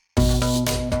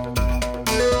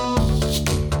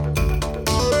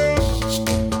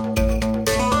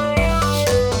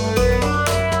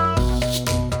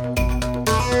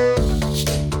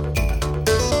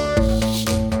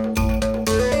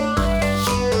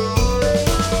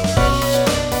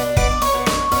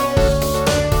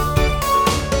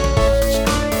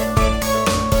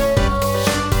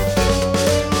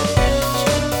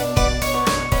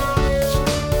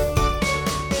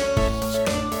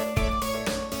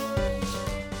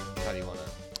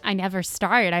I never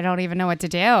start. I don't even know what to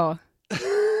do.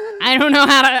 I don't know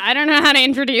how to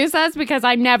introduce us because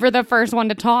I'm never the first one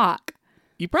to talk.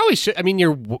 You probably should. I mean,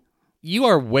 you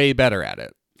are way better at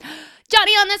it.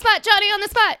 Johnny on the spot. Johnny on the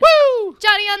spot. Woo!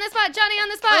 Johnny on the spot. Johnny on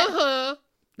the spot. Uh-huh.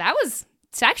 That was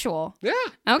sexual. Yeah.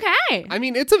 Okay. I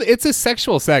mean, it's a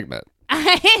sexual segment.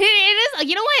 It is.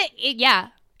 You know what?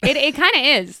 It kind of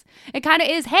is. It kind of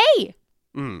is. Hey,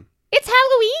 it's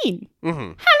Halloween.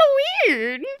 Mm-hmm.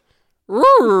 Halloween.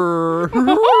 Ooh.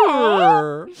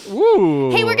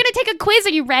 Hey, we're gonna take a quiz. Are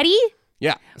you ready?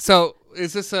 Yeah. So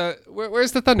is this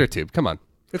where's the Thunder Tube? Come on.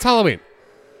 It's Halloween.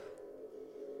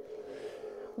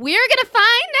 We're gonna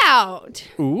find out.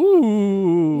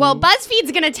 Ooh. Well,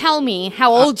 BuzzFeed's gonna tell me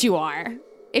how old you are.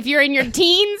 If you're in your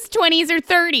teens, 20s, or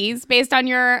 30s, based on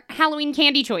your Halloween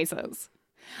candy choices.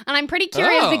 And I'm pretty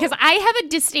curious because I have a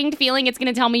distinct feeling it's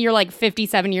going to tell me you're like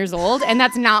 57 years old, and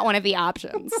that's not one of the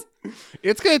options.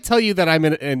 It's going to tell you that I'm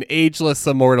an ageless,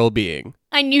 immortal being.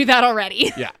 I knew that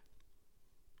already. Yeah.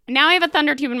 Now I have a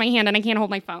Thunder Tube in my hand, and I can't hold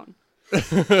my phone.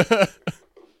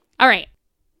 All right.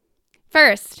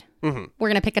 First, we're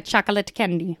going to pick a chocolate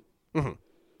candy. Mm-hmm.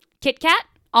 Kit Kat,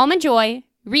 Almond Joy,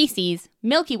 Reese's,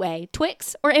 Milky Way,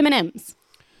 Twix, or M&M's?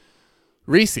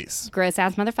 Reese's.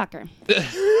 Gross-ass motherfucker.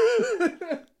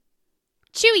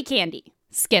 Chewy candy.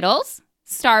 Skittles,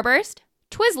 Starburst,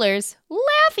 Twizzlers,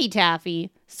 Laffy Taffy,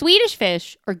 Swedish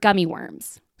Fish, or gummy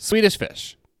worms? Swedish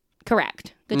Fish.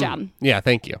 Correct. Good job. Yeah,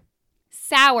 thank you.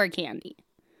 Sour candy.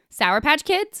 Sour Patch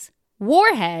Kids,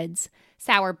 Warheads,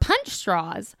 Sour Punch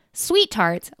Straws, Sweet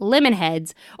Tarts, Lemon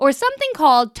Heads, or something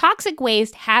called Toxic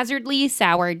Waste Hazardly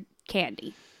Sour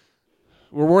Candy.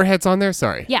 Were Warheads on there?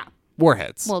 Sorry. Yeah.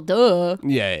 Warheads. Well, duh.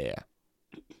 Yeah.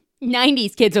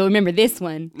 90s kids will remember this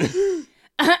one.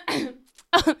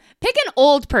 Pick an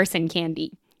old person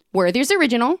candy. Werther's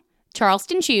Original,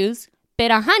 Charleston Chews,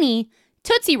 Bit of Honey,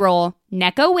 Tootsie Roll,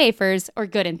 Necco Wafers, or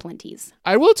Good and Plenty's.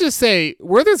 I will just say,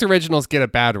 Werther's Originals get a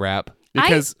bad rap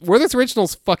because Werther's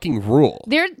Originals fucking rule.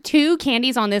 There are two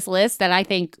candies on this list that I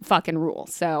think fucking rule,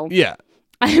 so Yeah.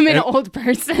 I'm an old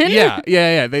person.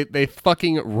 Yeah. They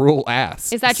fucking rule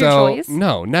ass. Is that your choice?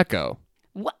 No, Necco.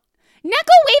 What?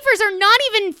 Necco wafers are not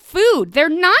even food. They're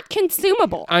not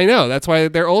consumable. I know. That's why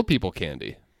they're old people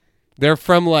candy. They're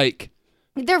from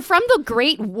They're from the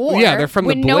Great War. Yeah, they're from the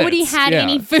when nobody Blitz. had Yeah.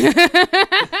 any food.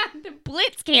 The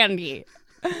Blitz candy.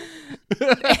 Pick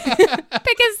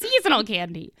a seasonal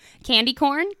candy. Candy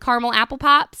corn, caramel apple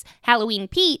pops, Halloween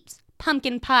Peeps,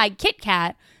 pumpkin pie Kit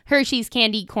Kat, Hershey's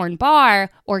candy corn bar,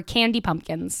 or candy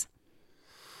pumpkins.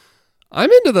 I'm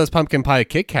into those pumpkin pie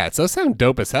Kit Kats. Those sound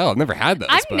dope as hell. I've never had those.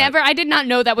 I did not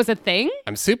know that was a thing.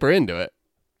 I'm super into it.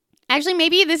 Actually,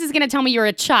 maybe this is going to tell me you're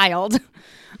a child.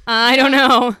 I don't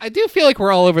know. I do feel like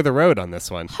we're all over the road on this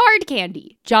one. Hard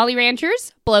candy. Jolly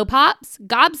Ranchers, Blow Pops,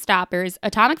 Gobstoppers,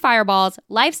 Atomic Fireballs,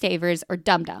 Lifesavers, or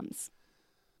Dum Dums.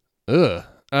 Ugh.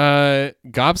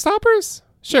 Gobstoppers?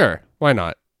 Sure. Why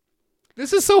not?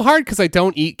 This is so hard because I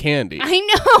don't eat candy. I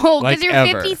know, because Like you're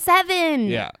ever. 57.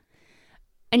 Yeah.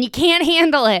 And you can't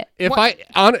handle it.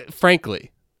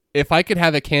 Frankly, if I could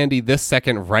have a candy this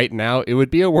second right now, it would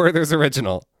be a Werther's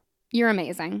Original. You're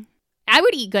amazing. I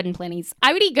would eat Good and Plenty's.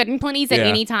 I would eat Good and Plenty's at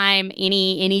any time,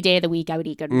 any day of the week. I would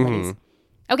eat Good and Plenty's.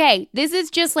 Okay, this is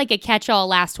just like a catch-all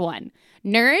last one.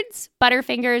 Nerds,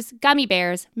 Butterfingers, Gummy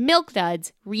Bears, Milk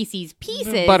Duds, Reese's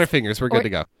Pieces. Butterfingers, we're good to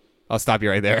go. I'll stop you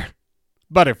right there.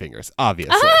 Butterfingers,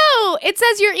 obviously. Oh, it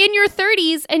says you're in your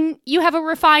 30s and you have a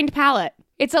refined palate.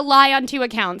 It's a lie on two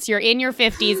accounts. You're in your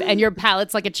 50s and your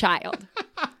palate's like a child.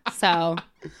 So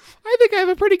I think I have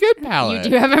a pretty good palate. you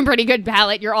do have a pretty good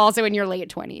palate. You're also in your late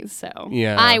 20s. So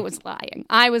Yeah. I was lying.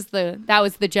 That was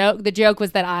the joke. The joke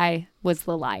was that I was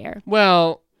the liar.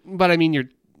 Well, but I mean,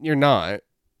 you're not.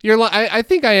 I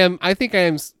think I am. I think I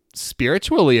am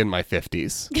spiritually in my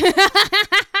 50s,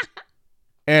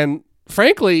 and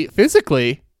frankly,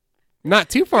 physically, not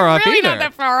too far off Really either. not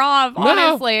that far off, No.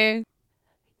 honestly.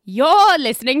 You're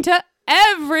listening to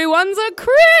Everyone's a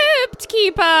Crypt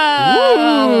Keeper.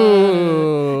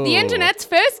 Ooh. The internet's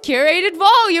first curated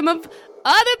volume of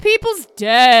other people's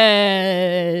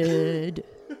dead.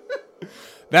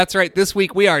 That's right. This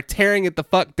week we are tearing it the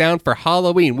fuck down for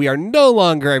Halloween. We are no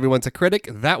longer Everyone's a Critic.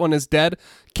 That one is dead,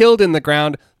 killed in the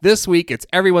ground. This week it's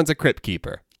Everyone's a Crypt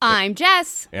Keeper. I'm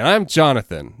Jess. And I'm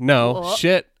Jonathan. No, Oh.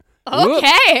 shit. Okay. Whoop. Oh,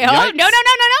 Yikes. no.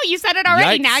 You said it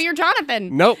already. Yikes. Now you're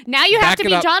Jonathan. Nope. Now you have Back to it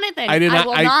be up. Jonathan. I did not.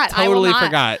 will I not. totally I will not.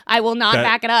 forgot I will not that-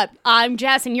 back it up. I'm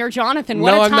Jess and you're Jonathan.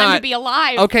 What No, a I'm time not. to be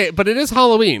alive. Okay, but it is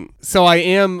Halloween, so I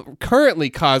am currently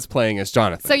cosplaying as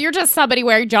Jonathan. So you're just somebody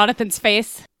wearing Jonathan's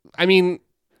face. I mean,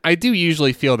 I do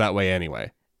usually feel that way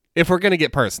anyway. If we're going to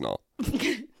get personal.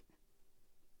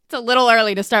 It's a little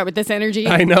early to start with this energy.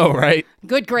 I know, right?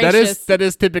 Good gracious. That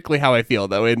is typically how I feel,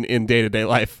 though, in day-to-day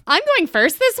life. I'm going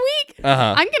first this week.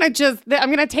 Uh-huh. I'm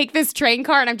gonna take this train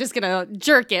car and I'm just gonna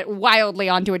jerk it wildly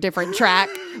onto a different track.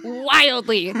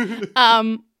 Wildly.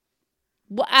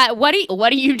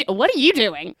 What are you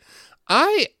doing?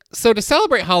 So to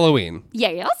celebrate Halloween,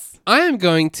 Yes. I am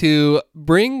going to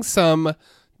bring some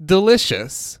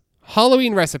delicious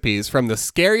Halloween recipes from the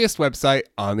scariest website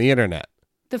on the internet,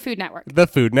 The Food Network. the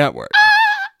Food Network.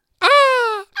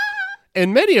 Ah!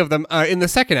 And many of them in the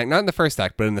second act, not in the first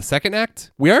act, but in the second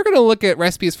act, we are going to look at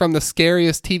recipes from the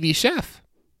scariest TV chef.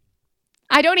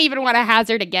 I don't even want to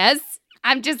hazard a guess.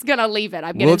 I'm just gonna leave it.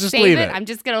 I'm gonna We'll just save leave it. it. I'm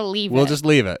just gonna leave We'll it. just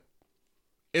leave it.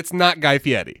 It's not Guy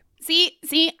Fieri.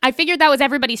 See, I figured that was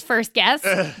everybody's first guess,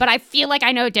 but I feel like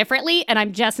I know it differently, and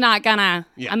I'm just not gonna.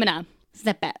 Yeah. I'm gonna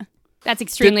zip it. That's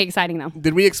extremely exciting, though.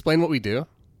 Did we explain what we do?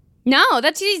 No,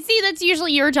 that's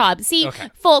usually your job. See, Okay.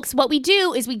 folks, what we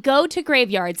do is we go to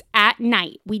graveyards at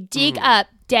night. We dig up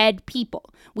dead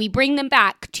people. We bring them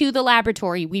back to the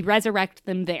laboratory. We resurrect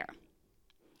them there.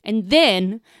 And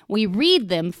then we read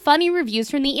them funny reviews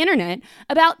from the internet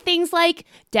about things like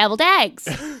deviled eggs.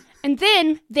 And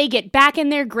then they get back in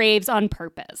their graves on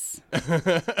purpose.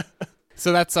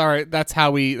 So that's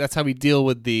how we deal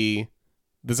with the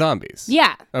zombies.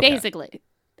 Yeah, Okay. basically.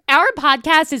 Our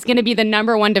podcast is going to be the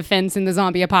number one defense in the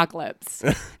zombie apocalypse.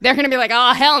 They're going to be like,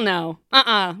 oh, hell no.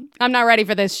 I'm not ready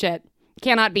for this shit.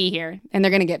 Cannot be here. And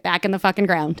they're going to get back in the fucking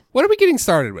ground. What are we getting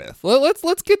started with?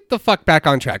 Let's get the fuck back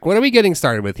on track. What are we getting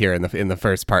started with here in the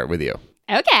first part with you?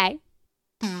 Okay.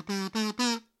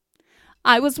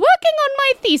 I was working on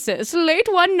my thesis late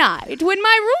one night when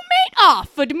my roommate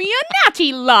offered me a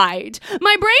natty light.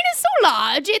 My brain is so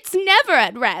large, it's never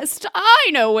at rest. I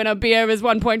know when a beer is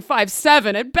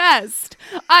 1.57 at best.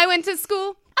 I went to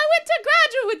school. I went to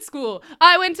graduate school.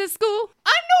 I went to school.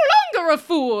 I'm no longer a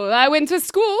fool. I went to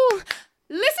school.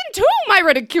 Listen to my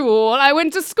ridicule. I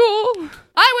went to school.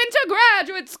 I went to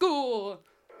graduate school.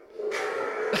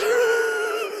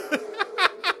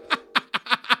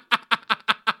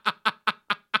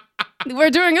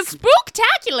 We're doing a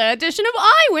spooktacular edition of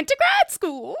I Went to Grad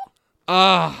School.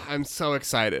 I'm so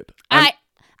excited.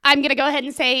 I'm going to go ahead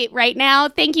and say right now,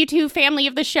 thank you to family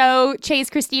of the show, Chase,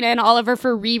 Christina, and Oliver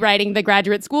for rewriting the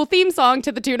graduate school theme song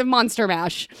to the tune of Monster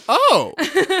Mash. Oh,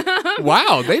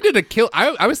 wow. They did a kill.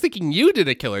 I was thinking you did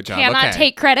a killer job. Cannot Okay.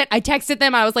 take credit. I texted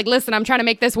them. I was like, listen, I'm trying to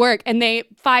make this work. And they,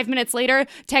 5 minutes later,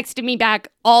 texted me back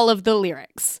all of the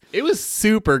lyrics. It was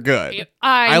super good.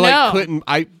 I know.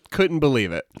 couldn't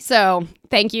believe it. So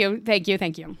thank you.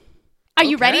 Are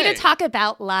you ready Okay. to talk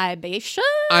about libation?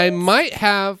 I might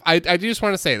have. I do just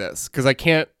want to say this because I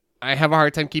have a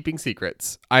hard time keeping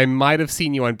secrets. I might have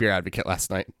seen you on Beer Advocate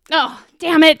last night. Oh,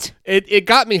 damn it. It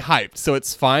got me hyped, so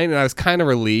it's fine, and I was kind of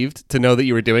relieved to know that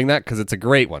you were doing that because it's a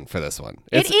great one for this one.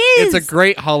 It It's is. a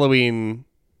great Halloween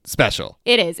special.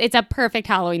 It is. It's a perfect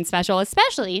Halloween special,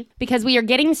 especially because we are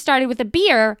getting started with a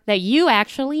beer that you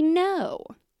actually know.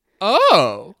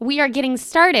 Oh, We are getting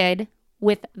started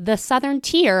with the Southern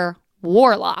Tier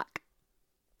Warlock.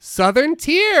 Southern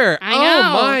Tier. I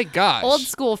know. Oh my gosh. Old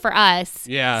school for us.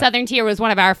 Yeah. Southern Tier was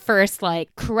one of our first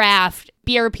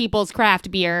people's craft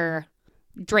beer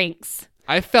drinks.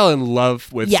 I fell in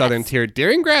love with Yes. Southern Tier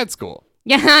during grad school.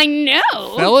 Yeah, I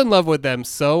know. Fell in love with them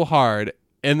so hard,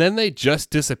 and then they just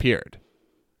disappeared.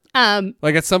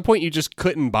 Like at some point, you just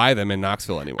couldn't buy them in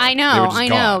Knoxville anymore. I They were know. just I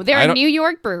gone. know. They're I a don't- New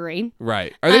York brewery.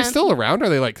 Right. Are they still around? Are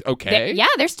they like okay? Yeah,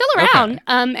 they're still around.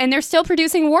 And they're still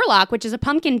producing Warlock, which is a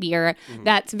pumpkin beer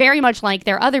that's very much like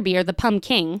their other beer, the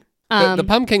Pumpkin. The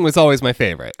Pumpkin was always my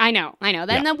favorite. I know.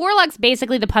 Then the Warlock's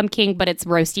basically the Pumpkin, but it's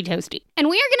roasty toasty. And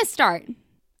we are going to start,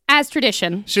 as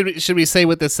tradition. Should we say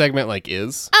what this segment like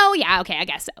is? Oh, yeah, okay, I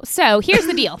guess so. So here's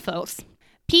the deal, folks.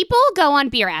 People go on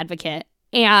Beer Advocate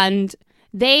and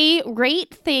they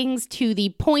rate things to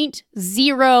the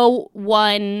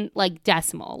 0.01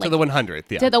 decimal. To the 100th,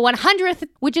 yeah. To the 100th,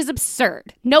 which is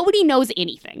absurd. Nobody knows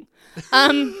anything.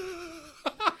 So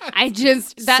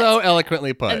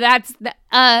eloquently put. And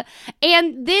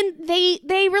then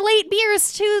they relate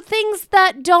beers to things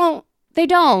that don't They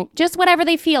don't. Just whatever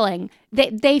they feeling.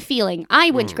 They feeling.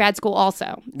 I went to grad school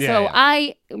also. So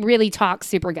I really talk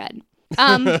super good.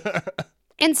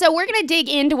 And so we're going to dig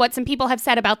into what some people have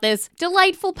said about this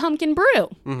delightful pumpkin brew.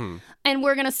 Mm-hmm. And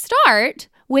we're going to start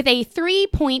with a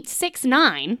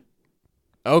 3.69.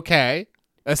 Okay.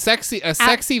 A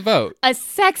sexy vote. A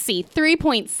sexy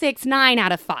 3.69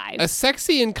 out of 5. A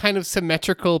sexy and kind of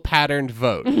symmetrical patterned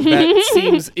vote that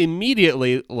seems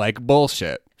immediately like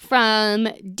bullshit. From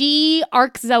D.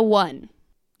 Arxa1.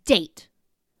 Date.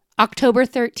 October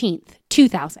 13th,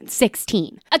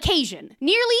 2016. Occasion.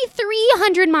 Nearly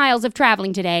 300 miles of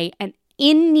traveling today and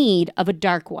in need of a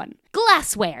dark one.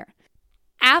 Glassware.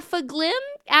 Affagim?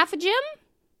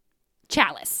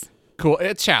 Chalice. Cool.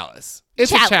 It's chalice.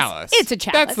 It's a chalice. It's a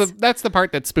chalice. That's the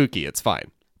part that's spooky. It's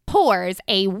fine. Pours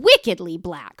a wickedly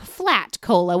black, flat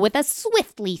cola with a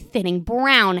swiftly thinning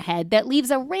brown head that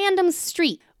leaves a random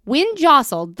streak. When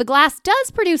jostled, the glass does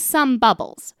produce some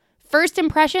bubbles. First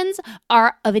impressions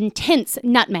are of intense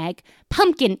nutmeg,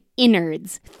 pumpkin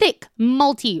innards, thick,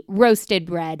 malty roasted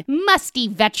bread, musty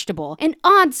vegetable, and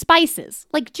odd spices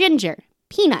like ginger,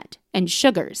 peanut, and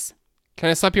sugars. Can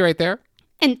I stop you right there?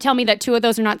 And tell me that 2 of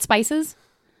those are not spices?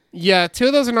 Yeah, 2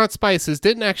 of those are not spices.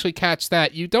 Didn't actually catch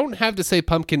that. You don't have to say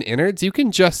pumpkin innards. You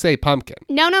can just say pumpkin.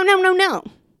 No.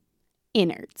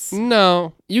 Innards.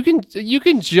 No, you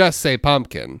can just say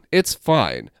pumpkin. It's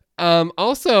fine.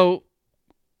 Also,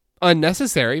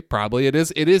 unnecessary. Probably it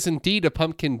is. It is indeed a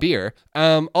pumpkin beer.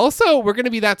 Also, we're going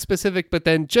to be that specific, but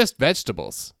then just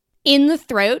vegetables. In the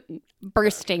throat,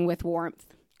 bursting with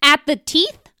warmth. At the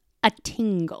teeth, a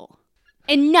tingle.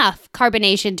 Enough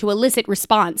carbonation to elicit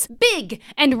response. Big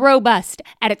and robust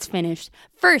at its finish.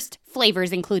 First,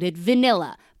 flavors included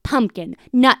vanilla, pumpkin,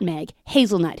 nutmeg,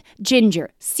 hazelnut, ginger,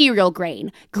 cereal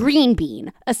grain, green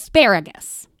bean,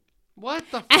 asparagus. What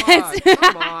the fuck?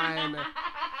 Come on.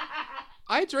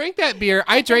 I drank that beer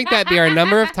a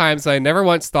number of times, and I never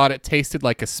once thought it tasted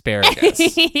like asparagus.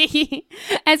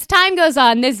 As time goes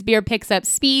on, this beer picks up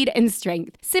speed and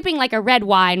strength, sipping like a red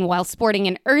wine while sporting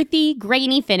an earthy,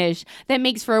 grainy finish that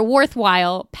makes for a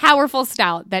worthwhile, powerful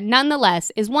stout that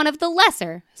nonetheless is one of the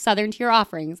lesser Southern Tier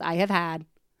offerings I have had.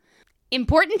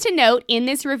 Important to note, in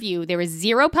this review, there is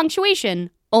 0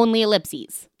 punctuation, only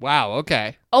ellipses. Wow,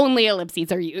 okay. Only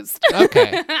ellipses are used.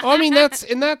 Okay. Well, I mean, that's,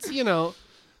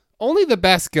 only the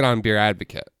best get on Beer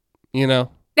Advocate,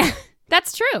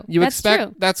 That's true. That's,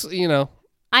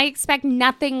 I expect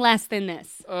nothing less than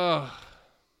this. Ugh.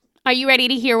 Are you ready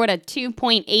to hear what a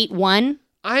 2.81?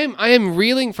 I am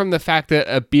reeling from the fact that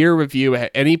a beer review at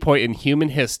any point in human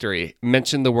history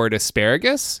mentioned the word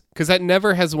asparagus, because that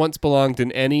never has once belonged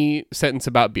in any sentence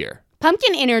about beer.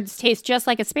 Pumpkin innards taste just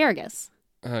like asparagus.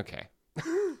 Okay.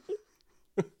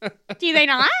 Do they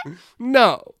not?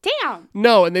 No. Damn.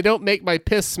 No, and they don't make my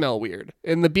piss smell weird,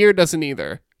 and the beer doesn't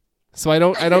either. So I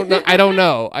don't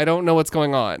know. I don't know what's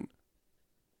going on.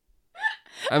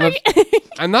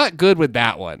 I'm not good with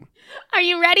that one. Are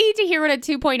you ready to hear what a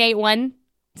 2.81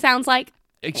 sounds like?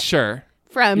 Sure.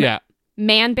 From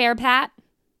Man Bear Pat?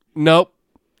 Nope.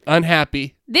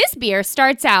 Unhappy. This beer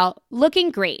starts out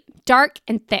looking great, dark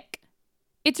and thick.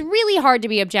 It's really hard to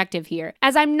be objective here,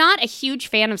 as I'm not a huge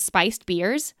fan of spiced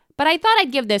beers, but I thought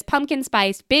I'd give this pumpkin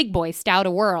spice big boy stout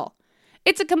a whirl.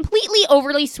 It's a completely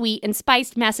overly sweet and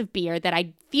spiced mess of beer that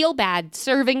I'd feel bad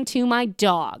serving to my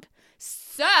dog.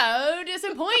 So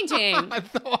disappointing.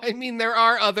 No, I mean, there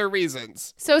are other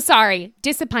reasons. So sorry.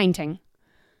 Disappointing.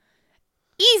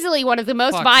 Easily one of the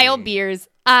most vile beers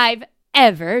I've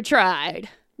ever tried.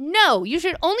 No, you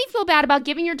should only feel bad about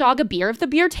giving your dog a beer if the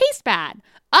beer tastes bad.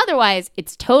 Otherwise,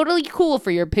 it's totally cool for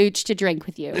your pooch to drink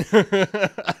with you.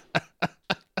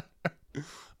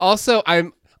 Also,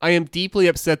 I am deeply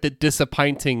upset that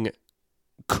disappointing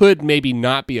could maybe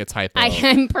not be a typo.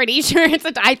 I'm pretty sure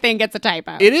I think it's a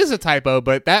typo. It is a typo,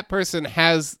 but that person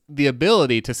has the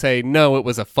ability to say, no, it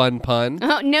was a fun pun.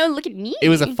 Oh, no, look at me. It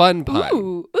was a fun pun.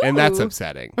 Ooh. And that's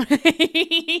upsetting.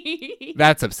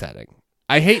 That's upsetting.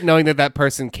 I hate knowing that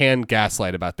person can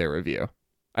gaslight about their review.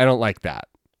 I don't like that.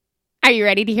 Are you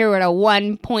ready to hear what a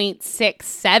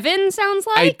 1.67 sounds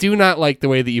like? I do not like the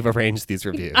way that you've arranged these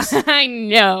reviews. I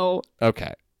know.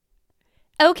 Okay.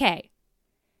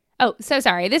 Oh, so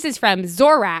sorry. This is from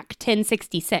Zorak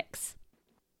 1066.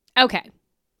 Okay.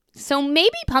 So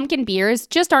maybe pumpkin beers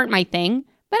just aren't my thing,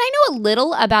 but I know a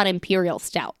little about imperial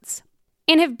stouts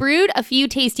and have brewed a few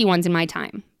tasty ones in my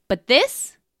time. But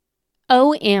this?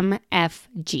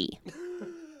 OMFG.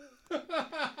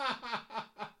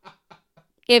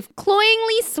 If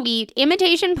cloyingly sweet,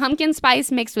 imitation pumpkin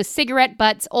spice mixed with cigarette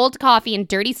butts, old coffee, and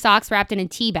dirty socks wrapped in a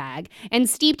tea bag, and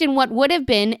steeped in what would have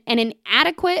been an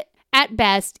inadequate at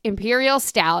best, Imperial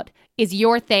Stout is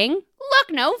your thing,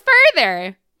 look no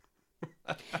further.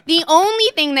 The only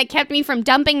thing that kept me from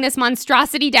dumping this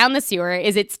monstrosity down the sewer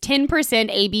is its 10%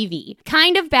 ABV.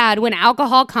 Kind of bad when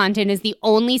alcohol content is the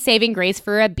only saving grace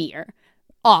for a beer.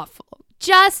 Awful.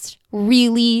 Just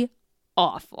really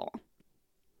awful.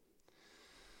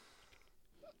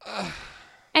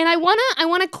 And I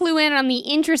wanna clue in on the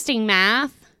interesting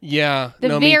math. Yeah,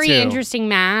 The me very too. interesting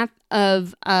math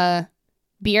of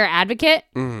Beer Advocate.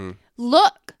 Mhm.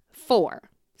 Look 4.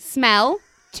 Smell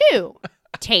 2.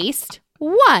 Taste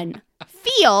 1.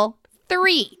 Feel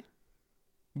 3.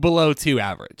 Below 2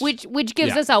 average. Which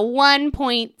gives Yeah. us a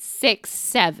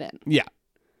 1.67. Yeah.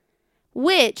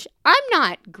 Which I'm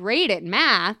not great at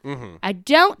math. Mhm. I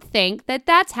don't think that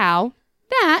that's how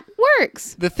that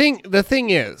works. The thing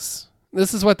is,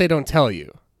 this is what they don't tell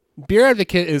you. Beer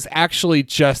Advocate is actually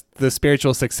just the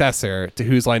spiritual successor to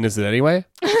Whose Line Is It Anyway?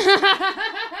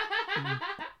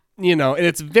 You know, and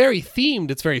it's very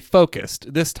themed, it's very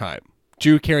focused this time.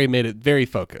 Drew Carey made it very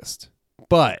focused.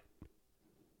 But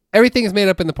everything is made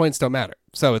up and the points don't matter,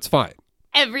 so it's fine.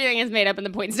 Everything is made up and the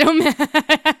points don't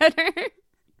matter.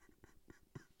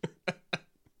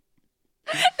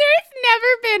 There's never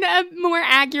been a more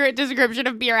accurate description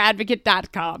of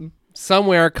beeradvocate.com.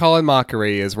 Somewhere Colin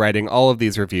Mockery is writing all of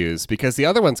these reviews because the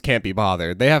other ones can't be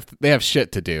bothered. They have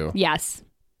shit to do. Yes.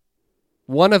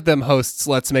 One of them hosts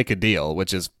Let's Make a Deal,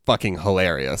 which is fucking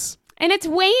hilarious. And it's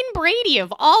Wayne Brady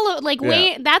of all of, like, Yeah.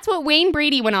 Wayne, that's what Wayne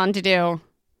Brady went on to do.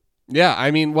 Yeah,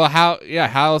 I mean, well, how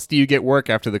else do you get work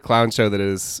after the clown show that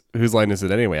is Whose Line Is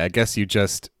It Anyway? I guess you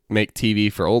just make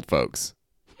TV for old folks.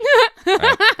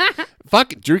 Right?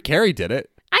 Fuck, Drew Carey did it.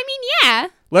 I mean, yeah.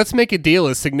 Let's Make a Deal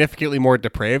is significantly more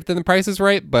depraved than The Price is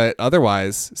Right, but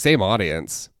otherwise, same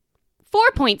audience.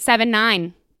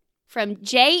 4.79 from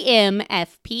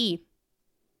JMFP.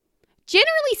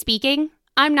 Generally speaking,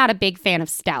 I'm not a big fan of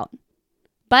stout.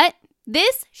 But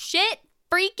this shit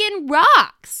freaking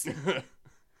rocks.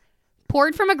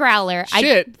 Poured from a growler.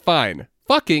 Shit, fine.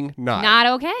 Fucking not. Not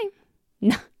okay.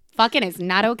 No, fucking is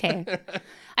not okay.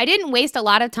 I didn't waste a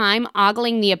lot of time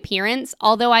ogling the appearance,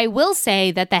 although I will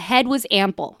say that the head was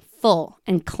ample, full,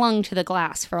 and clung to the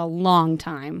glass for a long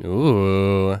time.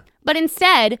 Ooh. But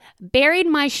instead, buried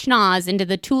my schnoz into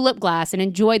the tulip glass and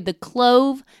enjoyed the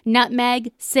clove,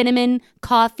 nutmeg, cinnamon,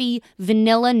 coffee,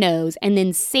 vanilla nose, and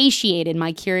then satiated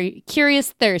my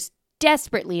curious thirst,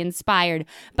 desperately inspired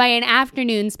by an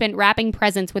afternoon spent wrapping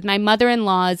presents with my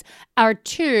mother-in-law's our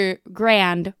two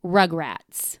grand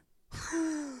rugrats.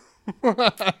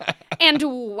 And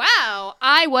wow,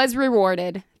 I was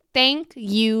rewarded. Thank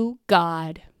you,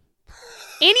 God.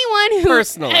 Anyone who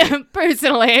Personally.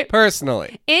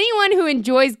 anyone who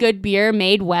enjoys good beer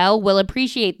made well will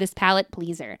appreciate this palate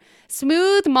pleaser.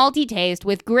 Smooth, malty taste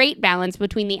with great balance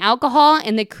between the alcohol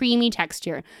and the creamy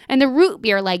texture, and the root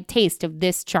beer-like taste of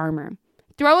this charmer.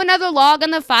 Throw another log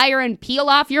on the fire and peel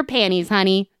off your panties,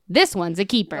 honey. This one's a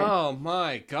keeper. Oh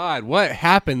my God, what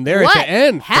happened there What at the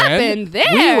end, friend? happened there?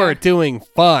 We were doing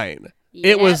fine. Yep.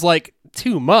 It was like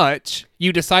too much.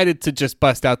 You decided to just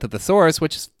bust out the thesaurus,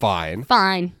 which is fine.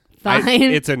 Fine.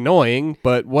 It's annoying,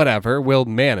 but whatever. We'll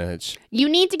manage. You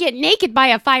need to get naked by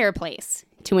a fireplace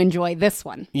to enjoy this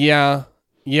one. Yeah.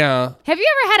 Have you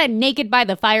ever had a naked by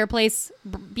the fireplace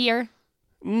beer?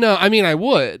 No, I mean, I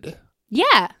would.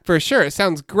 Yeah. For sure. It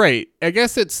sounds great. I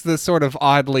guess it's the sort of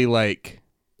oddly like...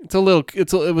 it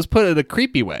was put in a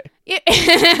creepy way.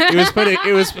 It was put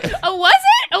Oh, was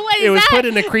it? Oh, what is It was that? put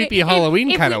in a creepy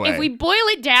Halloween kind of way. If we boil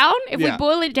it down,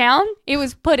 it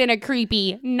was put in a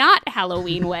creepy, not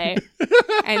Halloween way.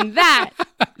 And that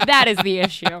is the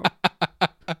issue.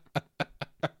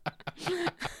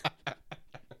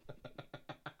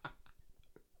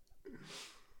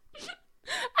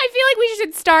 I feel like we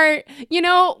should start,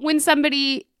 when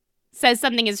somebody says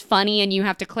something is funny and you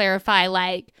have to clarify,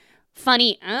 like,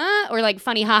 funny, or like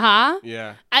funny, haha.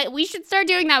 Yeah. We should start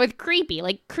doing that with creepy,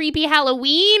 like creepy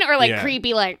Halloween, or like Yeah.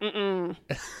 creepy, like, And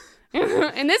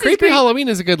this Creepy is Halloween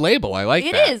is a good label. I like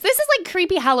It that. is. This is like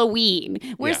creepy Halloween,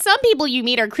 where Yeah. some people you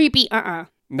meet are creepy.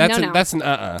 That's an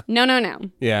uh-uh. No.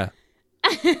 Yeah.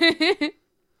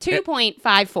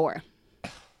 2.54.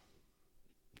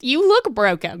 You look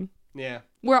broken. Yeah.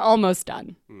 We're almost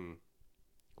done.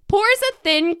 Pours a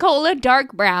thin cola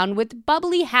dark brown with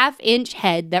bubbly half-inch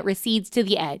head that recedes to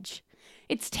the edge.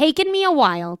 It's taken me a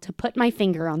while to put my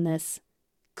finger on this.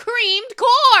 Creamed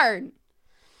corn!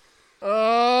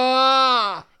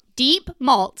 Deep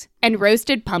malt and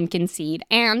roasted pumpkin seed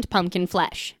and pumpkin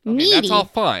flesh. Okay, Meaty that's all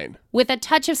fine. with a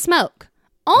touch of smoke.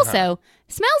 Also,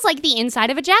 smells like the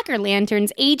inside of a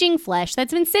jack-o'-lantern's aging flesh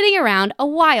that's been sitting around a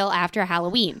while after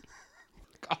Halloween.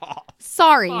 off.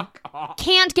 Sorry. Fuck off.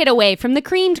 Can't get away from the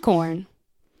creamed corn.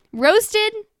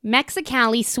 Roasted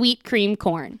Mexicali sweet cream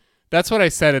corn. That's what I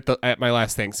said at my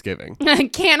last Thanksgiving.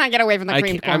 Cannot get away from the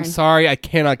creamed corn. I'm sorry, I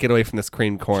cannot get away from this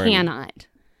creamed corn. Cannot.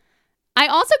 I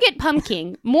also get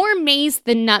pumpkin, more maize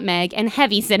than nutmeg, and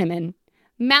heavy cinnamon.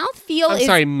 Mouthfeel is...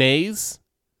 Sorry, maize?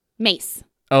 Mace.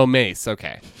 Oh, mace,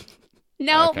 okay.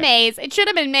 No, Okay. maize. It should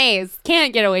have been maize.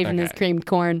 Can't get away from this Okay. creamed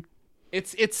corn.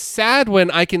 It's sad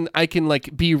when I can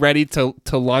like be ready to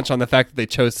launch on the fact that they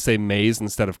chose to say maize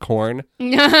instead of corn.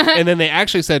 And then they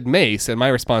actually said mace, and my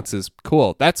response is,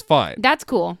 cool, that's fine. That's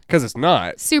cool. Because it's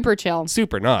not. Super chill.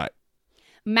 Super not.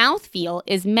 Mouthfeel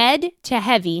is med to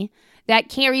heavy that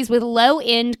carries with low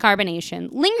end carbonation.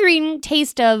 Lingering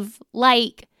taste of,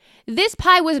 like, this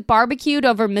pie was barbecued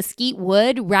over mesquite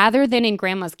wood rather than in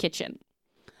grandma's kitchen.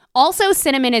 Also,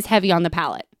 cinnamon is heavy on the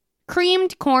palate.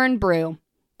 Creamed corn brew.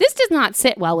 This does not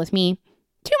sit well with me.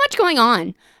 Too much going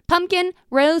on. Pumpkin,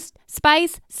 roast,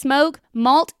 spice, smoke,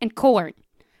 malt, and corn.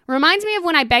 Reminds me of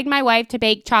when I begged my wife to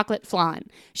bake chocolate flan.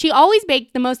 She always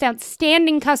baked the most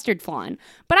outstanding custard flan,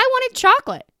 but I wanted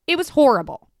chocolate. It was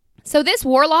horrible. So this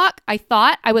Warlock, I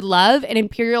thought I would love an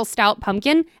Imperial Stout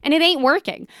pumpkin, and it ain't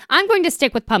working. I'm going to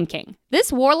stick with pumpkin.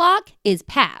 This Warlock is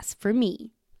pass for me.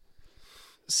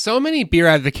 So many Beer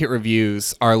Advocate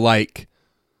reviews are like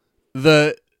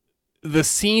the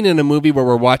scene in a movie where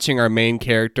we're watching our main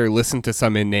character listen to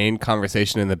some inane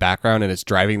conversation in the background and it's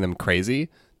driving them crazy.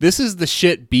 This is the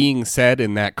shit being said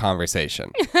in that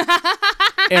conversation.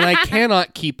 And I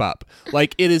cannot keep up.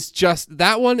 Like, it is just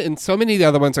that one, and so many of the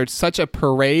other ones are such a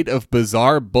parade of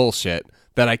bizarre bullshit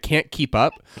that I can't keep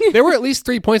up. There were at least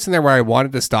 3 points in there where I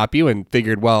wanted to stop you and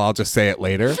figured, well, I'll just say it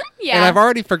later. Yeah. And I've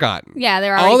already forgotten. Yeah,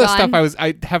 they're already all the gone. stuff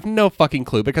I have no fucking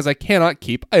clue because I cannot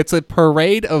keep. It's a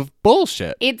parade of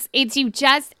bullshit. It's you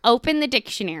just open the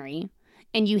dictionary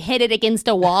and you hit it against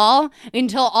a wall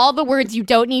until all the words you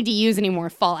don't need to use anymore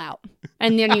fall out.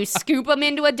 And then you scoop them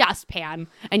into a dustpan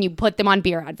and you put them on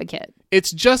Beer Advocate.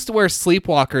 It's just where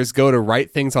sleepwalkers go to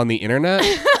write things on the internet,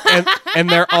 and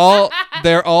they're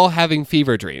all having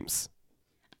fever dreams.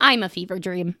 I'm a fever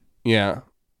dream. Yeah.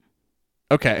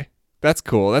 Okay. That's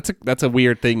cool. That's a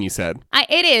weird thing you said.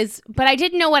 It is, but I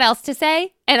didn't know what else to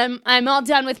say, and I'm all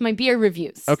done with my beer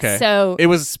reviews. Okay. So It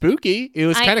was spooky. It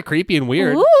was kind of creepy and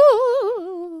weird.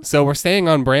 Ooh. So we're staying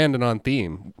on brand and on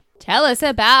theme. Tell us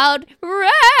about recipes.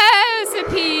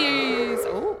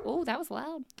 Oh, that was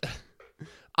loud.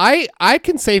 I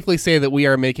can safely say that we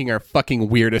are making our fucking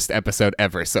weirdest episode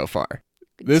ever so far.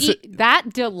 That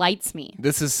delights me.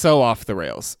 This is so off the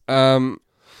rails. So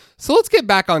let's get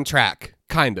back on track,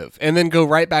 kind of, and then go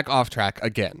right back off track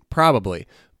again, probably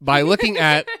by looking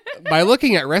at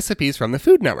recipes from the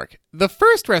Food Network. The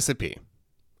first recipe,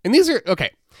 and these are okay.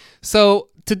 So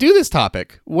to do this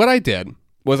topic, what I did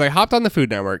was I hopped on the Food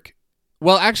Network.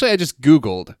 Well, actually, I just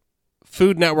Googled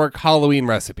Food Network Halloween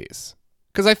recipes.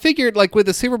 Because I figured, like, with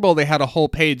the Super Bowl, they had a whole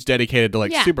page dedicated to,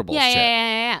 like, Super Bowl shit.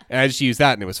 Yeah. And I just used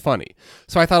that, and it was funny.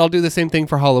 So I thought I'll do the same thing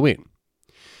for Halloween.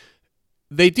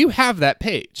 They do have that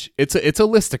page. It's a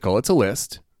listicle. It's a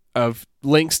list of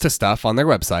links to stuff on their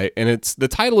website, and the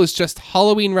title is just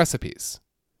Halloween recipes.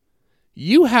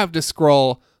 You have to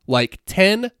scroll, like,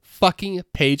 10 fucking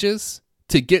pages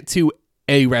to get to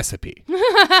a recipe.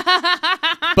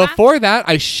 Before that,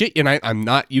 I shit, and I am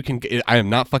not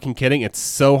fucking kidding. It's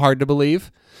so hard to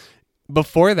believe.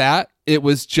 Before that, it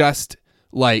was just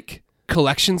like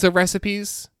collections of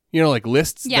recipes, like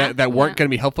lists that weren't going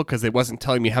to be helpful because it wasn't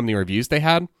telling me how many reviews they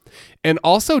had. And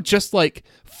also just like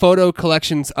photo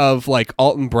collections of like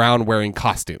Alton Brown wearing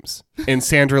costumes and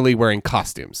Sandra Lee wearing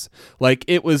costumes. Like,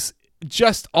 it was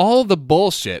just all the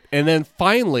bullshit. And then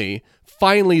finally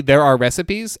there are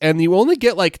recipes, and you only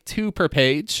get like 2 per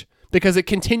page because it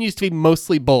continues to be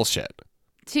mostly bullshit.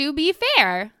 To be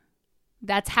fair,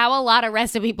 that's how a lot of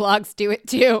recipe blogs do it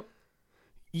too.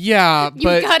 Yeah,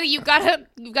 but you've gotta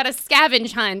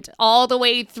scavenge hunt all the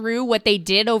way through what they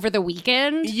did over the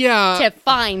weekend. Yeah, to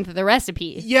find the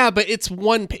recipe. Yeah, but it's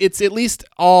at least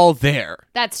all there.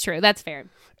 That's true. That's fair.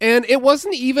 And it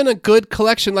wasn't even a good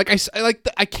collection. Like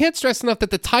I can't stress enough that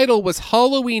the title was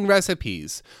Halloween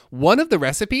recipes. One of the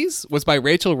recipes was by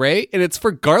Rachel Ray, and it's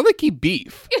for garlicky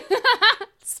beef.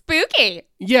 Spooky.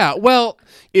 Yeah, well,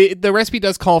 the recipe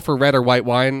does call for red or white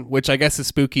wine, which I guess is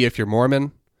spooky if you're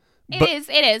Mormon. It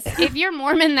is. If you're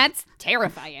Mormon, that's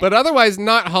terrifying. But otherwise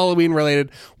not Halloween related.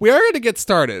 We are going to get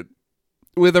started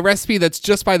with a recipe that's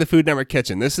just by the Food Network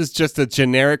Kitchen. This is just a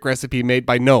generic recipe made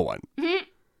by no one. Mm-hmm.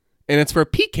 And it's for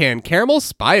pecan caramel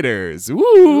spiders. Ooh.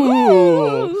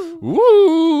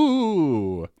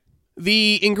 Ooh.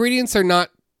 The ingredients are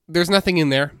not there's nothing in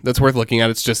there that's worth looking at.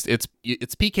 It's just,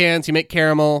 it's pecans, you make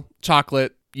caramel,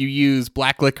 chocolate, you use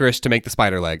black licorice to make the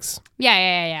spider legs.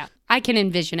 Yeah. I can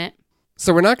envision it.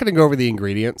 So we're not going to go over the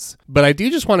ingredients, but I do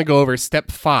just want to go over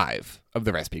step 5 of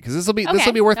the recipe because this will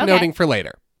be worth noting for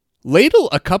later. Ladle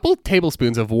a couple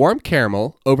tablespoons of warm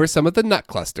caramel over some of the nut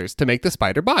clusters to make the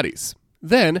spider bodies.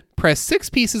 Then press 6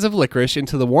 pieces of licorice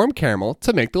into the warm caramel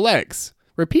to make the legs.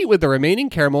 Repeat with the remaining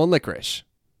caramel and licorice.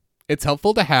 It's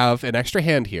helpful to have an extra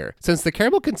hand here since the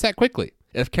caramel can set quickly.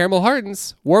 If caramel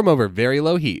hardens, warm over very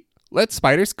low heat. Let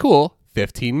spiders cool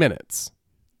 15 minutes.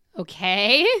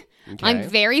 Okay. I'm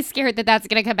very scared that that's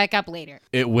going to come back up later.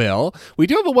 It will. We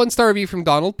do have a 1-star review from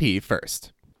Donald P.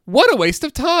 first. What a waste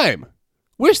of time.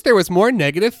 Wish there was more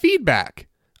negative feedback.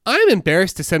 I'm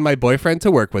embarrassed to send my boyfriend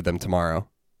to work with them tomorrow.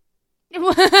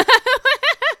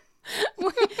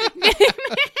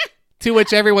 To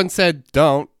which everyone said,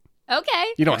 don't. Okay.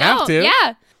 You don't have to.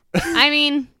 Yeah. I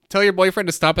mean... Tell your boyfriend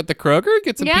to stop at the Kroger,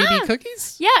 get some PB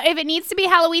cookies? Yeah, if it needs to be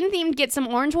Halloween themed, get some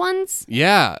orange ones.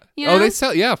 Yeah. You know? Oh, they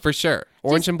sell, yeah, for sure.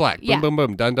 Orange and black. Boom, boom,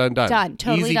 boom. Done. Done.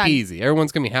 Totally Easy done. peasy.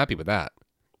 Everyone's going to be happy with that.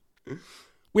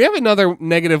 We have another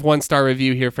negative 1-star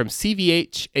review here from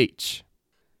CVHH.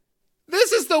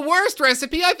 This is the worst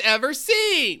recipe I've ever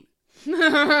seen.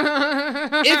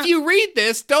 If you read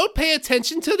this, don't pay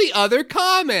attention to the other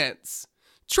comments.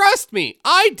 Trust me,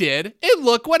 I did, and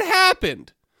look what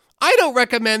happened. I don't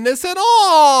recommend this at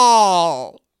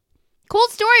all. Cool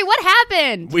story. What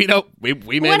happened? We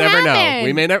may never know.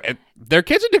 We may never. Their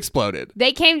kitchen exploded.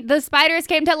 The spiders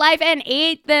came to life and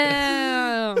ate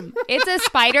them. It's a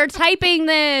spider typing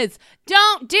this.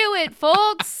 Don't do it,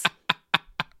 folks.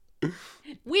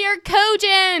 We are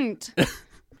cogent.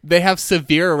 They have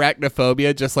severe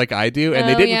arachnophobia just like I do, and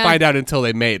they didn't find out until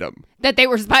they made them. That they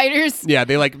were spiders? Yeah,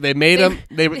 they made them.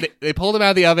 They pulled them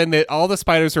out of the oven. All the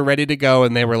spiders were ready to go,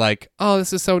 and they were like, "Oh,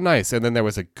 this is so nice." And then there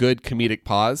was a good comedic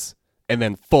pause, and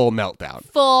then full meltdown.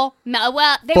 Well,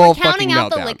 they Full were counting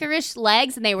out the meltdown. licorice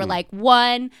legs, and they were like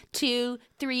 1, 2,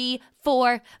 3,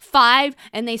 4, 5,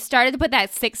 and they started to put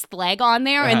that 6th leg on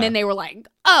there, and then they were like,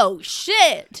 "Oh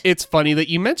shit!" It's funny that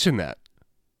you mentioned that.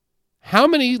 How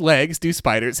many legs do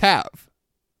spiders have?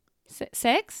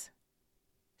 6?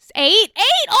 8?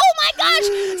 Oh my gosh!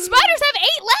 Spiders have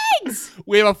 8 legs!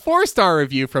 We have a 4-star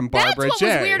review from Barbara That's J.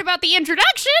 what was weird about the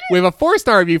introduction. We have a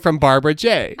 4-star review from Barbara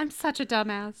J. I'm such a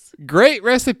dumbass. Great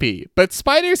recipe, but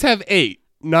spiders have 8,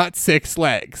 not 6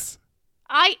 legs.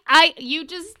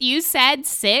 You said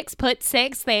 6, put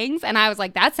 6 things, and I was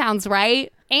like, that sounds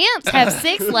right. Ants have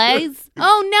 6 legs.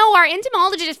 Oh no, our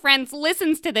entomologist friend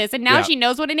listens to this, and now she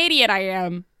knows what an idiot I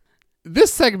am.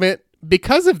 This segment,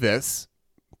 because of this,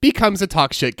 becomes a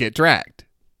talk shit, get dragged.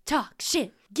 Talk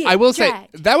shit, get I will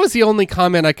dragged. say, that was the only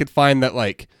comment I could find that,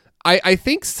 like, I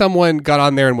think someone got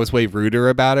on there and was way ruder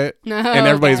about it, and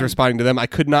everybody's responding to them. I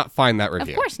could not find that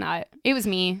review. Of course not. It was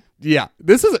me. Yeah,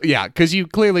 because you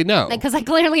clearly know. Because I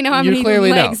clearly know how You many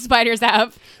clearly legs know. spiders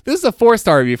have. This is a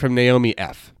 4-star review from Naomi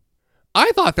F.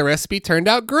 I thought the recipe turned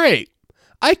out great.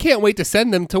 I can't wait to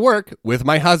send them to work with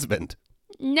my husband.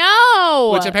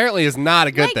 No. Which apparently is not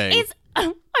a good thing.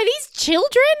 Are these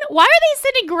children? Why are they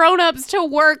sending grown-ups to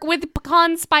work with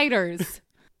pecan spiders?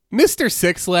 Mr.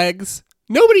 Six Legs,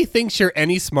 nobody thinks you're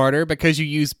any smarter because you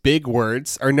use big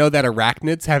words or know that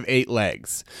arachnids have 8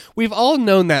 legs. We've all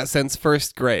known that since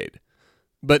 1st grade.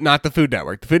 But not the Food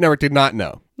Network. The Food Network did not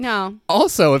know. No.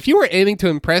 Also, if you were aiming to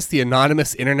impress the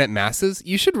anonymous internet masses,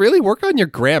 you should really work on your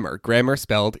grammar. Grammar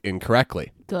spelled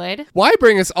incorrectly. Good. Why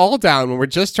bring us all down when we're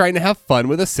just trying to have fun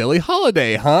with a silly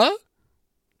holiday, huh?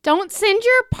 Don't send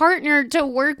your partner to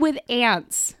work with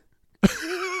ants.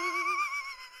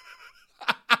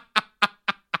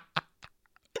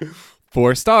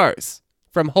 4 stars.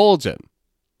 From Holgen.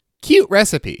 Cute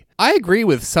recipe. I agree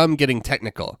with some getting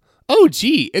technical. Oh,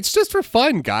 gee, it's just for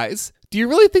fun, guys. Do you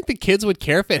really think the kids would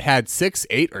care if it had 6,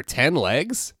 8, or 10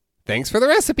 legs? Thanks for the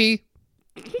recipe.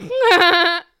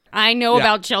 I know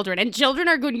about children, and children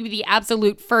are going to be the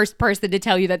absolute first person to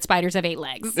tell you that spiders have 8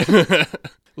 legs.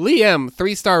 Lee M,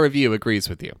 3-star review, agrees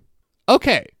with you.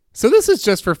 Okay, so this is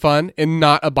just for fun and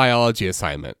not a biology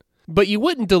assignment. But you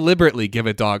wouldn't deliberately give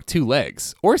a dog 2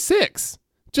 legs, or 6.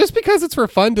 Just because it's for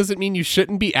fun doesn't mean you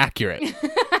shouldn't be accurate.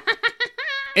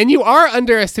 And you are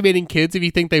underestimating kids if you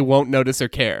think they won't notice or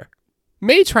care.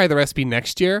 May try the recipe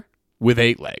next year with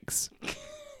 8 legs.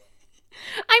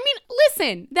 I mean,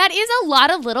 listen, that is a lot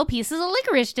of little pieces of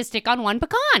licorice to stick on one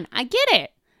pecan. I get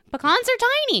it. Pecans are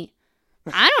tiny.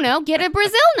 I don't know, get a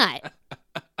Brazil nut.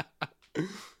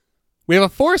 We have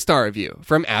a 4-star review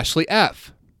from Ashley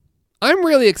F. I'm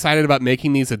really excited about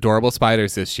making these adorable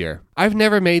spiders this year. I've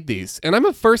never made these, and I'm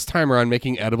a first-timer on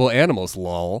making edible animals,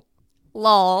 lol.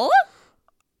 Lol.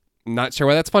 Not sure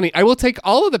why that's funny. I will take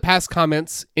all of the past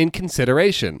comments in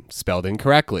consideration, spelled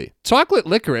incorrectly. Chocolate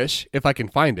licorice, if I can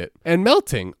find it, and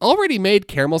melting already made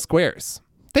caramel squares.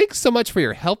 Thanks so much for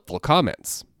your helpful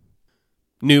comments.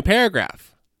 New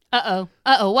paragraph.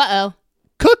 Uh-oh.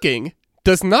 Cooking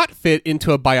does not fit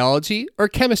into a biology or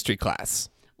chemistry class.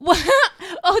 What?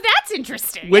 Oh, that's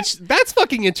interesting. Which, that's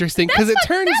fucking interesting because it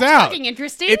turns that's out. fucking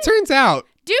interesting. It turns out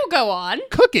Do go on.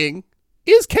 cooking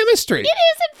is chemistry. It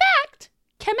is, in fact,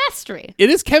 chemistry.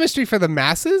 It is chemistry for the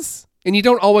masses, and you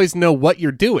don't always know what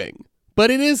you're doing,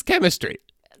 but it is chemistry.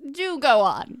 Do go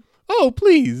on. Oh,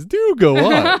 please, do go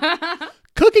on.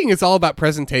 Cooking is all about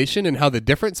presentation and how the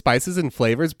different spices and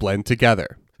flavors blend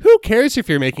together. Who cares if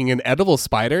you're making an edible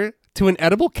spider to an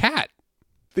edible cat?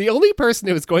 The only person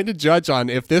who is going to judge on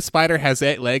if this spider has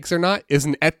 8 legs or not is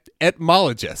an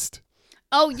etymologist.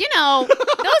 Oh,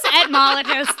 those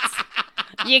etymologists,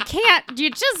 you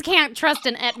just can't trust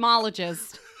an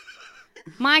etymologist.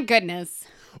 My goodness.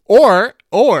 Or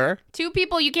 2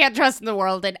 people you can't trust in the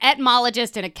world, an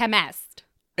etymologist and a chemist.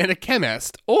 and a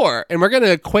chemist, and we're going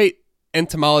to equate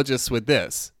entomologists with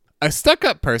this, a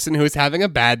stuck-up person who is having a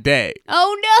bad day.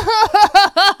 Oh,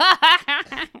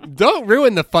 no. Don't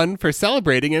ruin the fun for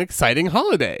celebrating an exciting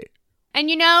holiday. And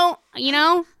you know,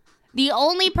 the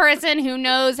only person who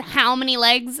knows how many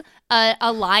legs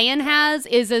a lion has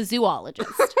is a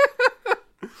zoologist.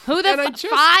 Who the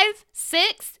 5,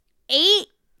 6, 8,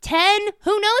 10?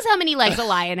 Who knows how many legs a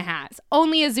lion has?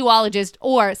 Only a zoologist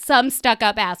or some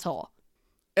stuck-up asshole.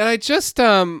 And I just,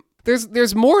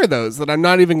 there's more of those that I'm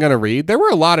not even going to read. There were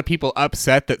a lot of people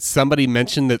upset that somebody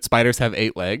mentioned that spiders have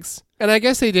 8 legs. And I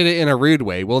guess they did it in a rude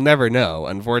way. We'll never know,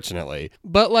 unfortunately.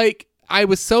 But, I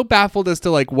was so baffled as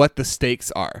to, what the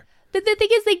stakes are. But the thing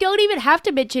is, they don't even have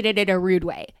to mention it in a rude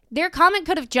way. Their comment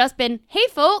could have just been, hey,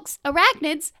 folks,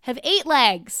 arachnids have 8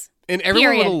 legs. And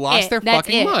everyone would have lost their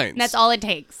fucking That's minds. That's all it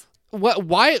takes.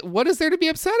 What is there to be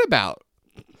upset about?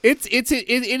 It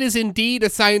is indeed a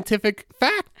scientific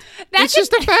fact. It's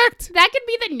just a fact. That could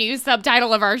be the new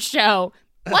subtitle of our show.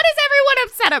 What is everyone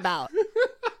upset about?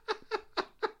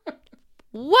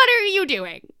 What are you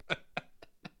doing?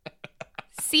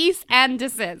 Cease and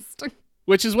desist.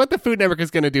 Which is what the Food Network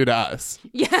is going to do to us.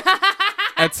 Yeah.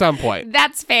 At some point.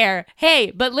 That's fair.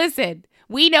 Hey, but listen,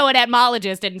 we know an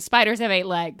etymologist and spiders have 8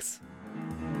 legs.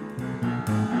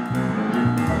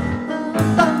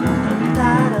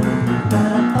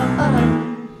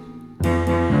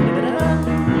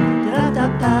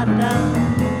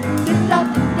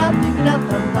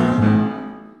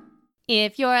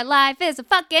 If your life is a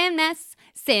fucking mess,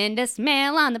 send us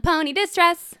mail on the pony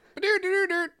distress.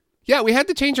 Yeah, we had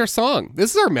to change our song.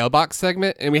 This is our mailbox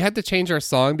segment, and we had to change our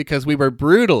song because we were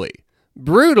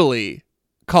brutally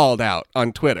called out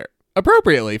on Twitter,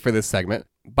 appropriately for this segment,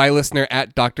 by listener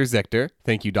at Dr. Zichter.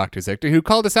 Thank you, Dr. Zichter, who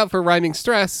called us out for rhyming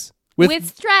stress with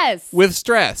stress. With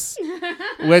stress.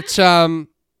 Which,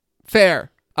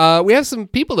 fair. We have some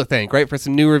people to thank, right, for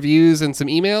some new reviews and some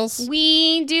emails?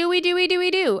 We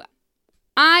do.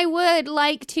 I would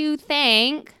like to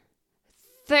thank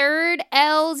Third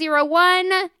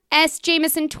L01, S.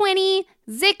 Jameson 20,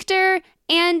 Zichter,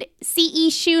 and C.E.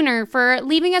 Schooner for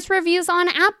leaving us reviews on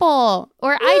Apple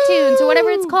or iTunes or whatever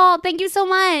it's called. Thank you so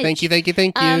much. Thank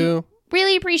you.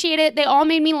 Really appreciate it. They all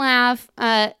made me laugh.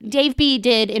 Dave B.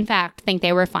 did, in fact, think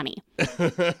they were funny.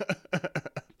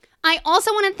 I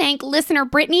also want to thank listener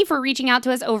Brittany for reaching out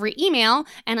to us over email.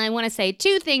 And I want to say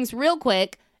 2 things real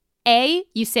quick. A,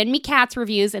 you send me cats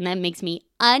reviews, and that makes me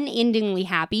unendingly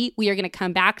happy. We are going to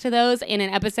come back to those in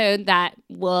an episode that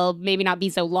will maybe not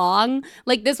be so long.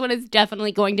 Like this one is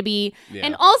definitely going to be. Yeah.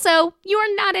 And also, you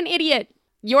are not an idiot.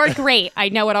 You're great. I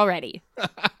know it already.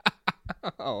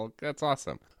 Oh, that's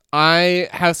awesome. I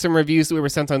have some reviews that we were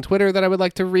sent on Twitter that I would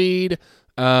like to read.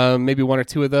 Maybe 1 or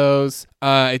 2 of those.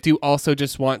 I do also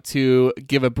just want to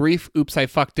give a brief oops, I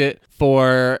fucked it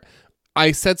for...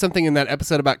 I said something in that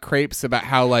episode about crepes, about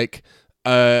how,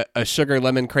 a sugar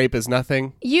lemon crepe is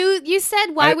nothing. You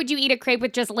said, why would you eat a crepe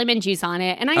with just lemon juice on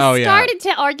it? And I started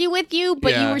to argue with you,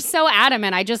 but you were so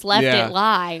adamant, I just let it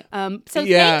lie.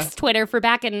 Thanks, Twitter, for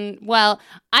backing... Well,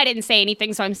 I didn't say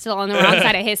anything, so I'm still on the wrong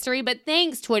side of history, but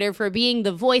thanks, Twitter, for being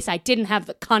the voice I didn't have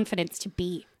the confidence to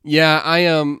be. Yeah,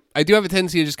 I do have a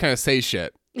tendency to just kind of say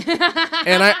shit.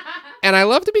 And I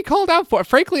love to be called out for it.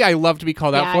 Frankly, I love to be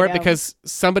called out for it because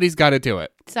somebody's got to do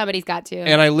it. Somebody's got to.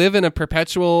 And I live in a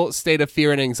perpetual state of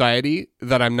fear and anxiety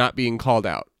that I'm not being called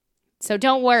out. So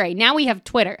don't worry. Now we have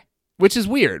Twitter. which is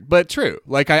weird, but true.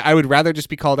 Like, I would rather just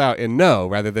be called out and know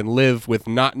rather than live with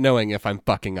not knowing if I'm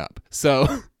fucking up.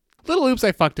 So, little oops,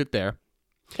 I fucked it there.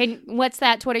 What's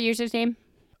that Twitter user's name?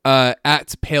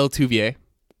 At Pale Touvier.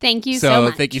 Thank you so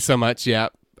much. Thank you so much. Yeah,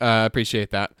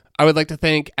 appreciate that. I would like to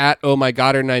thank at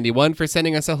OhMyGodder91 for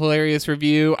sending us a hilarious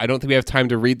review. I don't think we have time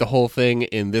to read the whole thing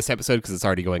in this episode because it's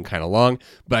already going kind of long,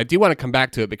 but I do want to come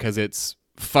back to it because it's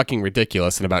fucking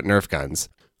ridiculous and about Nerf guns.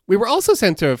 We were also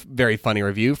sent a very funny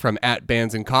review from at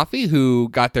Bands and Coffee, who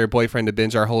got their boyfriend to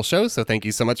binge our whole show, so thank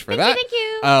you so much for that. Thank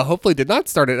you. Hopefully did not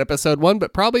start at episode 1,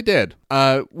 but probably did.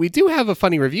 We do have a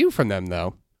funny review from them,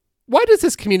 though. Why does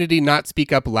this community not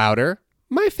speak up louder?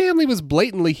 My family was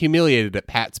blatantly humiliated at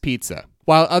Pat's Pizza,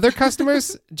 while other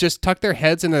customers just tucked their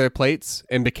heads into their plates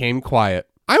and became quiet.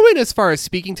 I went as far as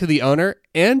speaking to the owner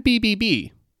and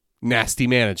BBB. Nasty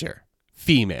manager.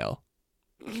 Female.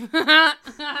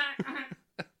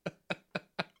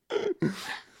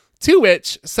 To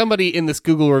which somebody in this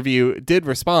Google review did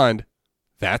respond,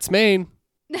 "That's Maine."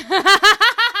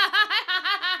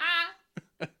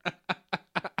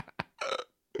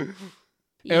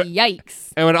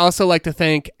 Yikes. I would also like to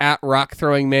thank at Rock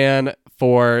Throwing Man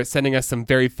for sending us some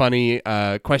very funny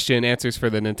question and answers for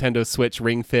the Nintendo Switch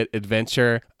Ring Fit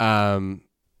Adventure,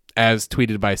 as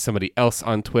tweeted by somebody else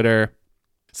on Twitter.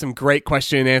 Some great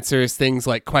question and answers, things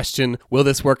like question, will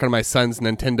this work on my son's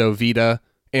Nintendo Vita?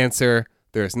 Answer,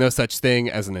 there is no such thing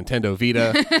as a Nintendo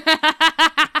Vita.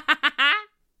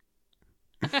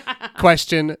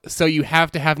 Question, so you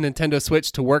have to have Nintendo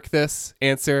Switch to work this?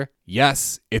 Answer,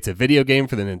 yes, it's a video game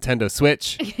for the Nintendo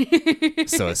Switch,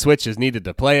 so a Switch is needed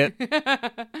to play it.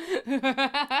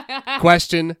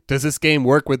 Question, does this game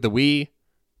work with the Wii?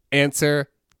 Answer,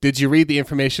 did you read the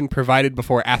information provided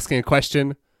before asking a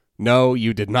question? No,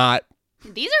 you did not.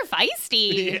 These are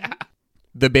feisty. Yeah.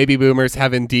 The baby boomers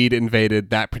have indeed invaded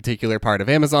that particular part of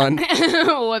Amazon.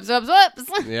 Whoops, whoops, whoops.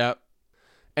 Yep.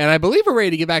 And I believe we're ready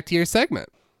to get back to your segment.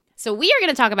 So we are going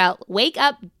to talk about Wake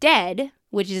Up Dead,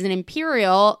 which is an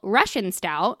Imperial Russian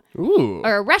stout, Ooh.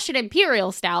 or a Russian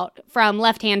Imperial stout from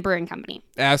Left Hand Brewing Company.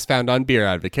 As found on Beer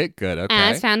Advocate. Good, okay.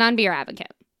 As found on Beer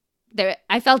Advocate.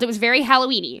 I felt it was very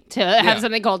Halloween-y to have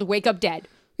something called Wake Up Dead.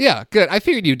 Yeah, good. I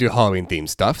figured you'd do Halloween-themed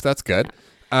stuff. That's good.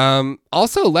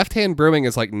 Also, Left Hand Brewing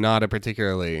is like not a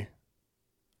particularly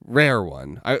rare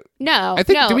one. I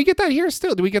think, do we get that here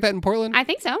still? Do we get that in Portland? I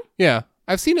think so. Yeah.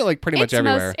 I've seen it like pretty much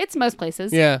everywhere. It's most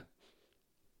places. Yeah.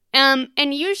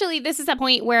 And usually this is a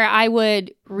point where I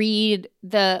would read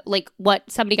the, like, what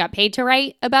somebody got paid to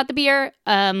write about the beer,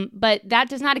 but that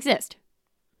does not exist.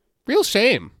 Real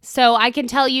shame. So I can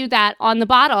tell you that on the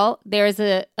bottle, there's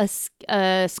a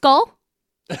skull.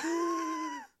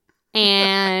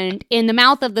 And in the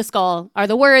mouth of the skull are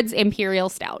the words Imperial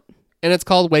Stout. And it's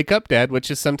called Wake Up Dead, which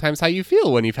is sometimes how you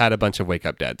feel when you've had a bunch of Wake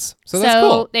Up Deads. So that's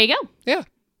cool. There you go. Yeah.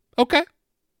 Okay.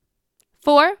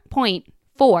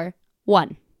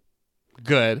 4.41.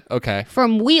 Good. Okay.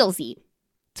 From Wheelsy.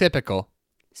 Typical.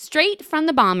 Straight from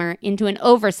the bomber into an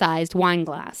oversized wine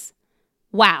glass.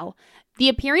 Wow. The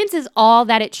appearance is all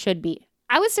that it should be.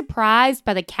 I was surprised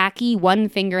by the khaki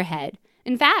one-finger head.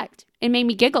 In fact, it made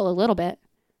me giggle a little bit.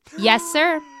 Yes,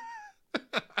 sir.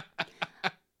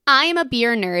 I am a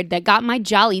beer nerd that got my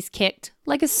jollies kicked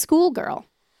like a schoolgirl.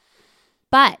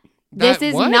 But this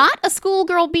is not a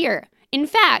schoolgirl beer. In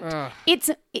fact,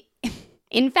 it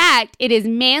is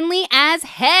manly as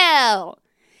hell.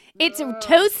 It's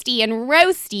toasty and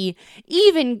roasty,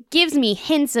 even gives me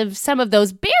hints of some of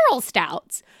those barrel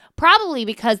stouts. Probably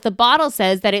because the bottle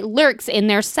says that it lurks in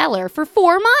their cellar for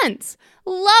 4 months.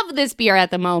 Love this beer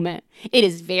at the moment. It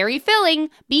is very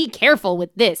filling. Be careful with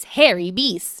this hairy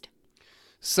beast.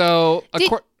 So,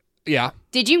 yeah.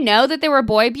 Did you know that there were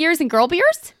boy beers and girl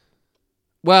beers?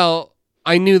 Well,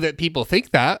 I knew that people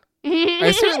think that.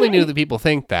 I certainly knew that people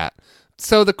think that.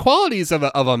 So the qualities of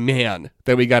a man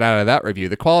that we got out of that review,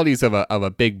 the qualities of a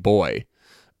big boy,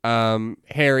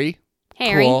 hairy,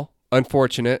 cool,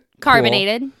 unfortunate,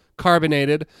 carbonated, cool,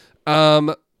 carbonated,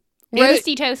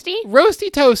 roasty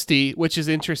toasty, which is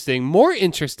interesting. More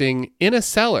interesting, in a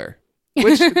cellar,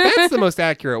 which that's the most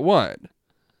accurate one.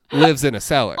 Lives in a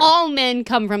cellar. All men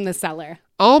come from the cellar.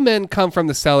 All men come from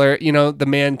the cellar. You know, the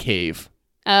man cave.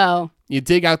 Oh. You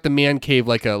dig out the man cave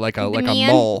like a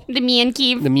mole. The man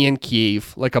cave. The man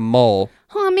cave, like a mole.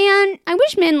 Oh man, I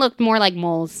wish men looked more like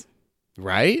moles.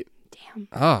 Right? Damn.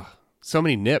 Oh, so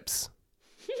many nips.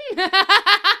 That's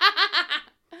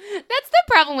the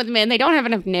problem with men. They don't have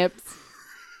enough nips.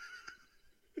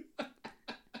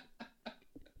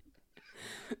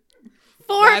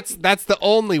 That's the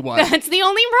only one. That's the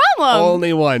only problem.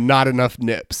 Only one. Not enough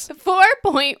nips.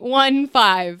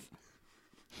 4.15.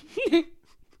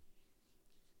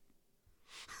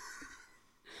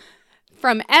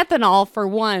 from ethanol for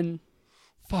one.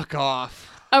 Fuck off.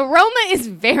 Aroma is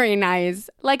very nice,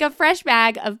 like a fresh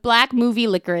bag of black movie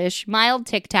licorice, mild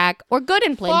Tic Tac, or Good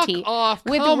and Plenty Fuck off.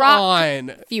 with Come rock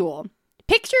on. fuel.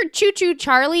 Picture Choo Choo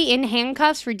Charlie in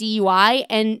handcuffs for DUI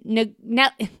and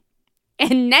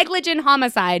negligent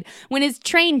homicide when his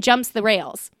train jumps the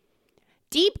rails.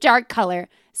 Deep dark color,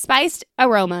 spiced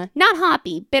aroma, not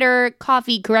hoppy, bitter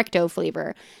coffee correcto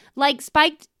flavor, like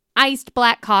spiked iced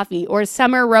black coffee or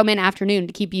summer Roman afternoon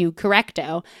to keep you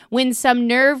correcto when some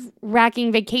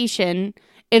nerve-wracking vacation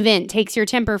event takes your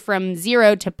temper from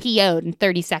 0 to PO'd in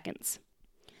 30 seconds.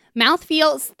 Mouth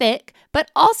feels thick, but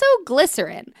also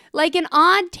glycerin, like an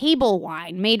odd table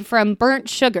wine made from burnt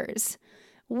sugars.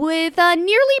 With a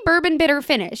nearly bourbon bitter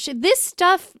finish, this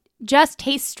stuff just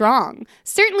tastes strong.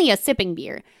 Certainly a sipping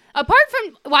beer. Apart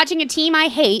from watching a team I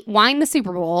hate win the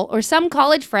Super Bowl or some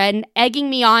college friend egging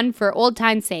me on for old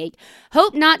time's sake,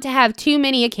 hope not to have too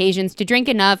many occasions to drink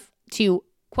enough to,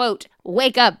 quote,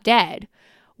 wake up dead.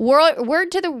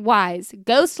 Word to the wise,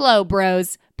 go slow,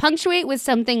 bros. Punctuate with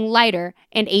something lighter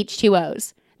and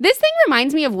H2Os. This thing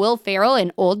reminds me of Will Ferrell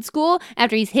in Old School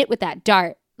after he's hit with that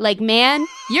dart. Like, man,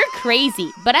 you're crazy,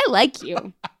 but I like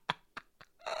you.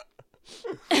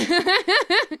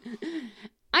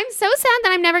 I'm so sad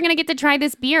that I'm never going to get to try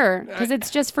this beer because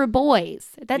it's just for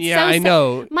boys. That's Yeah, so I sad.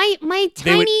 know. My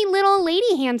tiny little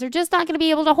lady hands are just not going to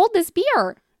be able to hold this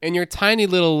beer. And your tiny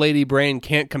little lady brain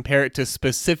can't compare it to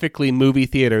specifically movie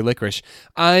theater licorice.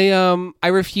 I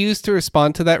refuse to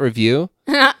respond to that review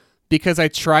because I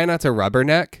try not to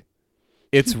rubberneck.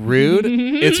 It's rude.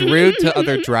 It's rude to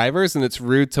other drivers and it's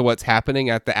rude to what's happening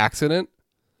at the accident.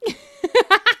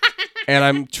 And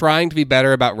I'm trying to be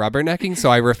better about rubbernecking,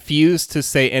 so I refuse to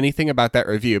say anything about that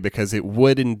review because it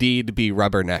would indeed be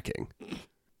rubbernecking.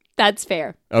 That's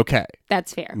fair. Okay.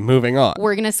 That's fair. Moving on.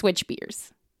 We're going to switch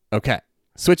beers. Okay.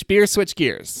 Switch beers, switch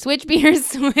gears. Switch beers,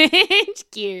 switch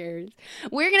gears.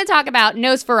 We're going to talk about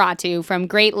Nosferatu from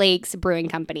Great Lakes Brewing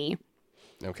Company.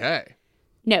 Okay.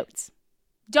 Notes.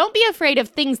 Don't be afraid of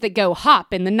things that go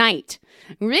hop in the night.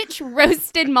 Rich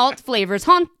roasted malt flavors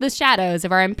haunt the shadows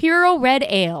of our imperial red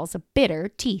ale's bitter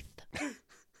teeth.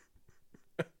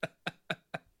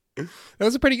 That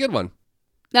was a pretty good one.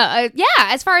 Yeah,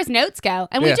 as far as notes go.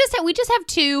 And Yeah. we just have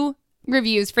 2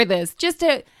 reviews for this just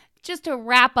to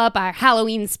wrap up our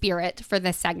Halloween spirit for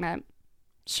this segment.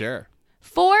 Sure.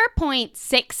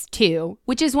 4.62,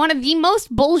 which is one of the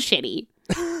most bullshitty.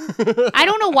 I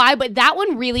don't know why, but that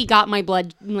one really got my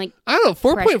blood like I don't know.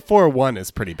 4.41 is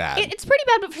pretty bad. it's pretty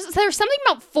bad, but there's something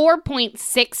about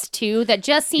 4.62 that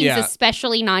just seems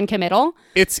especially non-committal.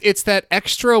 It's that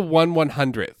extra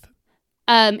 1/100th.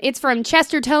 It's from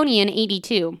Chestertonian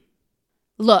 82.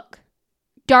 Look,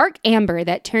 dark amber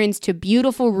that turns to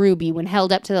beautiful ruby when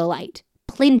held up to the light.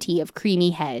 Plenty of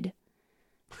creamy head.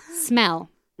 Smell.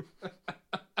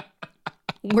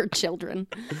 We're children.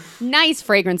 Nice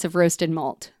fragrance of roasted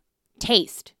malt.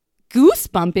 Taste.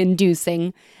 Goosebump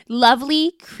inducing.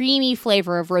 Lovely, creamy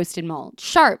flavor of roasted malt.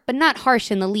 Sharp, but not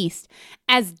harsh in the least.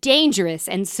 As dangerous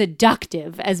and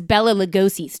seductive as Bela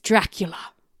Lugosi's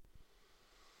Dracula.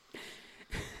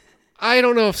 I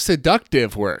don't know if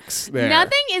seductive works there.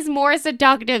 Nothing is more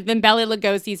seductive than Bela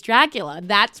Lugosi's Dracula.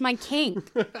 That's my king.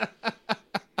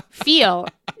 Feel.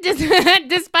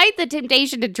 Despite the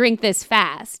temptation to drink this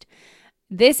fast,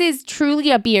 this is truly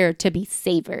a beer to be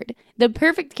savored. The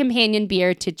perfect companion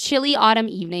beer to chilly autumn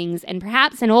evenings and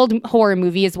perhaps an old horror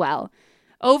movie as well.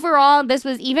 Overall, this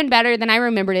was even better than I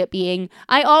remembered it being.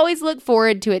 I always look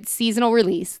forward to its seasonal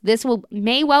release. This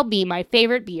may well be my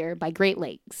favorite beer by Great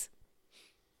Lakes.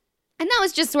 And that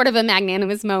was just sort of a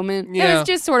magnanimous moment. Yeah. It was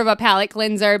just sort of a palate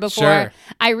cleanser before Sure.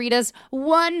 I read us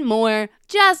one more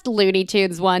just Looney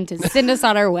Tunes one to send us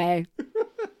on our way.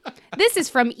 This is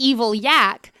from Evil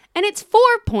Yak, and it's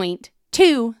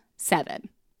 4.27.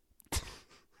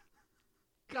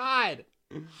 God.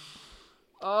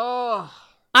 Oh.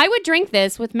 I would drink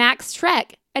this with Max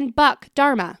Shrek and Buck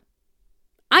Dharma.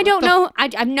 I don't know.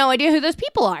 I have no idea who those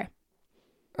people are.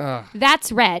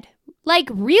 That's red. Like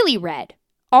really red.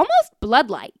 Almost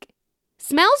blood-like.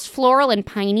 Smells floral and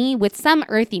piney with some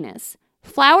earthiness.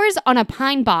 Flowers on a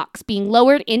pine box being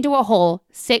lowered into a hole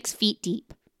 6 feet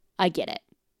deep. I get it.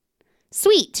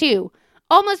 Sweet, too.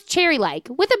 Almost cherry-like,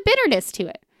 with a bitterness to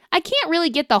it. I can't really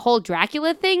get the whole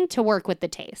Dracula thing to work with the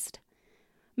taste.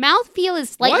 Mouthfeel is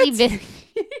slightly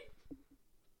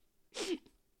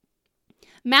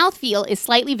Mouthfeel is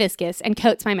slightly viscous and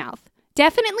coats my mouth.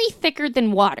 Definitely thicker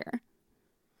than water.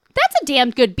 That's a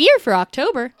damn good beer for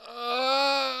October.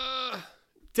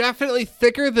 Definitely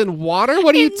thicker than water?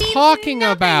 What are you It means talking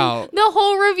nothing. about? The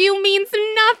whole review means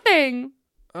nothing.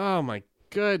 Oh my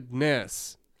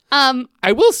goodness. Um,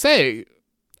 I will say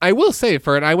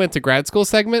for an I went to grad school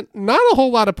segment, not a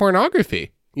whole lot of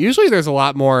pornography. Usually there's a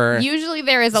lot more usually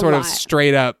there is a sort lot. of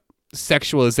straight up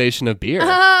sexualization of beer.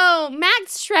 Oh,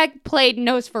 Max Schreck played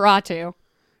Nosferatu.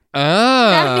 Ah.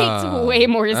 That makes way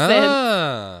more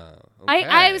sense. Okay.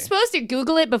 I was supposed to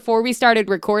Google it before we started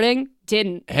recording.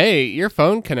 Didn't. Hey, your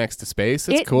phone connects to space.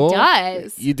 It's It cool.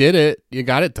 does. You did it. You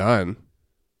got it done.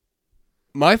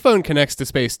 My phone connects to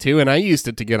space too, and I used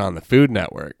it to get on the Food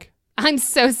Network. I'm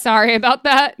so sorry about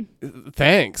that.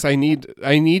 Thanks. I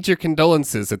need your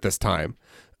condolences at this time.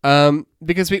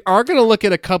 Because we are going to look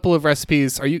at a couple of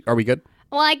recipes. Are we good?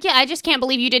 Well, I just can't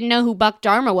believe you didn't know who Buck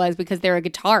Dharma was because they're a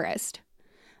guitarist.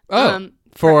 Oh,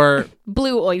 for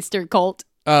Blue Oyster Cult.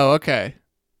 Oh, okay.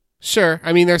 Sure.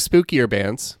 I mean, they're spookier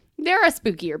bands. There are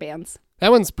spookier bands. That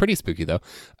one's pretty spooky though.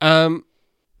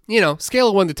 Scale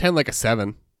of 1 to 10, like a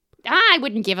 7. I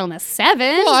wouldn't give them a 7.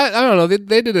 Well, I don't know.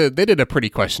 They did a pretty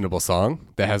questionable song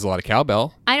that has a lot of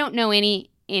cowbell. I don't know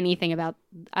anything about.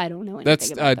 I don't know anything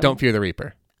That's about them. Don't Fear the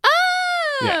Reaper.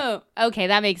 Oh, okay,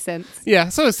 that makes sense. Yeah,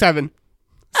 so a 7.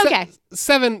 Okay,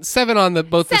 7 on the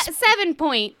both.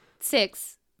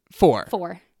 7.64.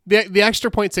 4. The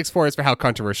extra 0.64 is for how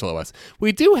controversial it was.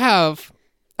 We do have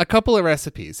a couple of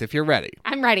recipes, if you're ready.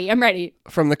 I'm ready.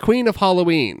 From the Queen of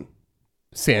Halloween,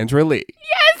 Sandra Lee.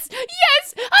 Yes.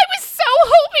 I was so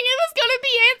hoping it was gonna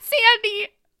be Aunt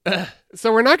Sandy.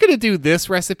 So we're not going to do this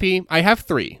recipe. I have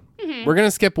 3. Mm-hmm. We're going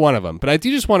to skip one of them, but I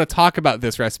do just want to talk about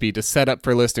this recipe to set up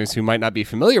for listeners who might not be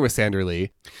familiar with Sandra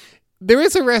Lee. There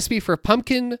is a recipe for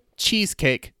pumpkin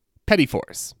cheesecake petit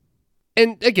fours.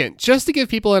 And again, just to give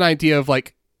people an idea of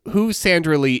like who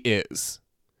Sandra Lee is,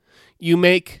 you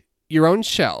make your own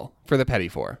shell for the petit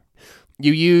four.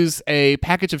 You use a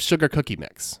package of sugar cookie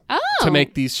mix to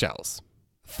make these shells.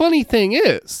 Funny thing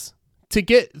is, to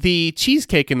get the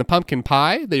cheesecake and the pumpkin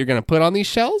pie that you're going to put on these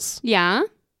shells, Yeah.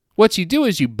 what you do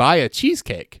is you buy a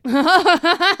cheesecake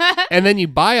and then you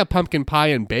buy a pumpkin pie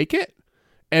and bake it,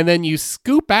 and then you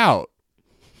scoop out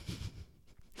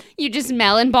You just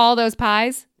melon ball those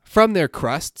pies? from their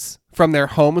crusts, from their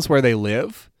homes where they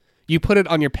live. You put it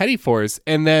on your petit fours,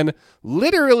 and then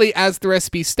literally, as the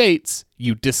recipe states,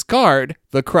 you discard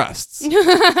the crusts,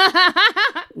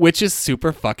 which is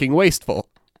super fucking wasteful.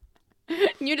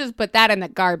 You just put that in the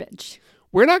garbage.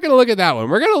 We're not going to look at that one.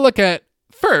 We're going to look at,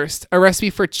 first, a recipe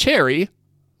for cherry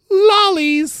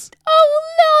lollies.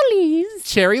 Oh, lollies.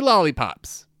 Cherry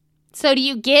lollipops. So do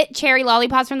you get cherry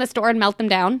lollipops from the store and melt them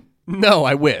down? No,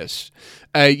 I wish.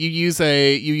 You use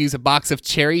a box of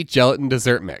cherry gelatin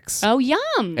dessert mix. Oh,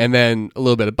 yum. And then a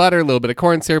little bit of butter, a little bit of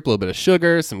corn syrup, a little bit of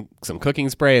sugar, some cooking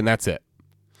spray, and that's it.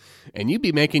 And you'd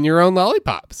be making your own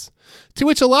lollipops. To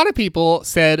which a lot of people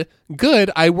said,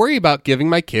 good, I worry about giving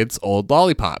my kids old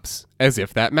lollipops, as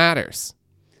if that matters.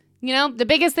 You know, the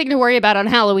biggest thing to worry about on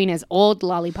Halloween is old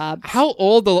lollipops. How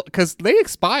old? Because they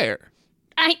expire.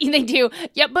 They do.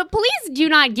 Yeah, but please do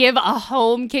not give a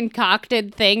home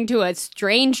concocted thing to a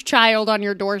strange child on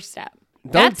your doorstep.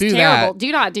 That's do terrible. that.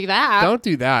 Do not do that. Don't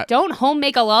do that. Don't home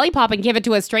make a lollipop and give it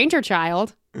to a stranger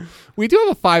child. We do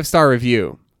have a 5-star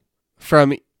review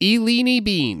from Eleni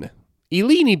Bean.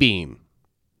 Eleni Bean.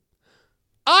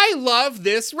 I love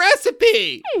this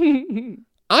recipe.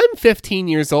 I'm 15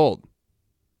 years old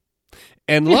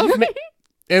and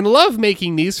love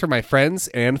making these for my friends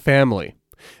and family.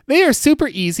 They are super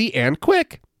easy and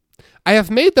quick. I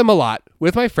have made them a lot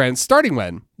with my friends starting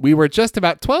when we were just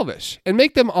about 12ish and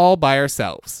make them all by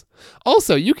ourselves.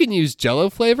 Also, you can use Jell-O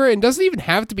flavor and doesn't even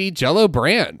have to be Jell-O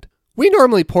brand. We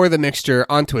normally pour the mixture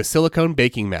onto a silicone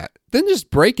baking mat, then just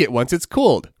break it once it's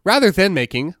cooled, rather than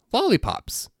making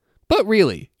lollipops. But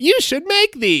really, you should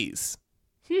make these.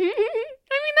 I mean,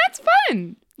 that's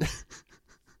fun.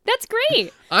 That's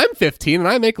great. I'm 15 and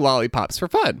I make lollipops for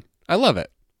fun. I love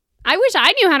it. I wish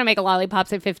I knew how to make a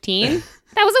lollipops at 15.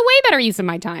 That was a way better use of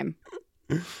my time.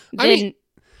 I mean,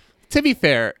 to be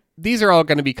fair, these are all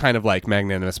going to be kind of like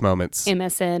magnanimous moments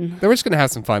MSN that we're just going to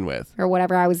have some fun with. or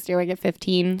whatever I was doing at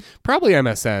 15. Probably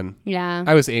MSN. Yeah.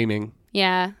 I was aiming.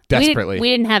 Yeah. Desperately. We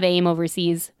didn't have AIM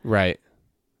overseas. Right.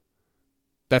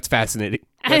 That's fascinating.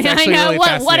 That's I actually know. really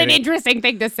What an fascinating. interesting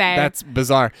thing to say. That's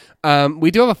bizarre.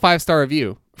 We do have a 5-star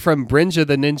review from Brinja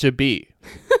the Ninja Bee.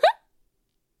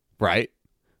 Right?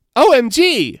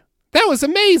 OMG! That was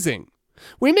amazing!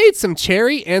 We made some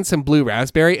cherry and some blue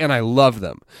raspberry, and I love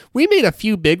them. We made a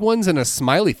few big ones in a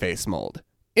smiley face mold.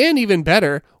 And even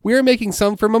better, we are making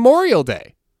some for Memorial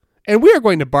Day. And we are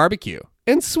going to barbecue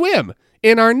and swim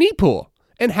in our knee pool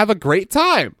and have a great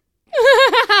time.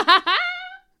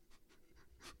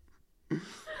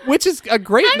 which is a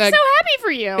great. I'm so happy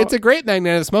for you. It's a great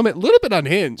magnanimous moment. A little bit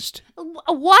unhinged.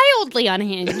 Wildly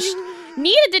unhinged.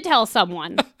 Needed to tell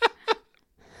someone.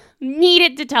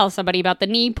 Needed to tell somebody about the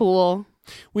knee pool.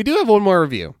 We do have one more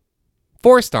review.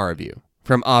 4-star review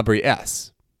from Aubrey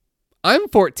S. I'm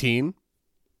 14,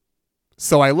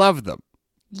 so I love them.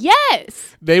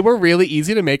 Yes. They were really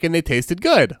easy to make and they tasted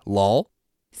good. Lol.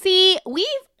 See,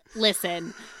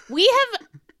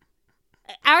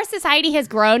 our society has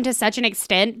grown to such an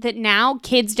extent that now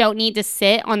kids don't need to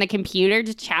sit on the computer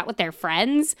to chat with their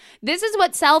friends. This is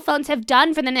what cell phones have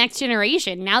done for the next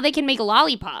generation. Now they can make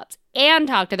lollipops and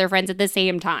talk to their friends at the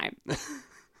same time.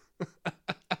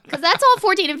 Because that's all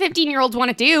 14 and 15-year-olds want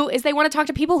to do is they want to talk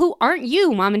to people who aren't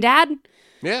you, mom and dad.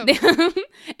 Yeah.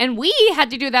 And we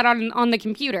had to do that on the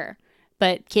computer.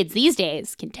 But kids these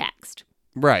days can text.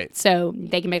 Right. So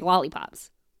they can make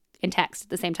lollipops and text at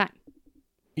the same time.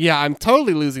 Yeah, I'm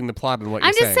totally losing the plot on what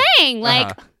you're saying. I'm just saying,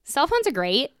 like, cell phones are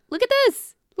great. Look at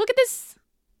this. Look at this.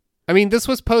 I mean, this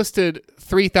was posted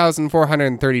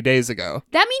 3,430 days ago.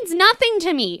 That means nothing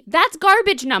to me. That's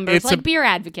garbage numbers, like Beer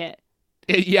Advocate.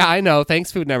 Yeah, I know.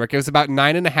 Thanks, Food Network. It was about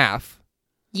 9.5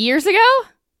 years ago?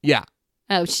 Yeah.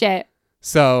 Oh, shit.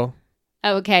 So.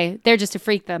 Oh, okay. They're just a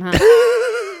freak then, huh?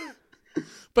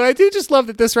 But I do just love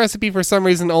that this recipe, for some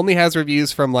reason, only has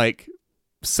reviews from, like,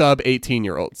 sub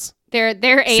 18-year-olds.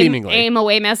 Their aim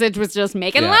away message was just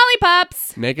making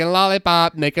lollipops. Making a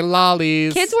lollipop, making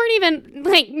lollies. Kids weren't even,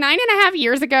 like, 9.5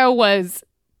 years ago was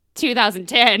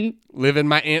 2010. Living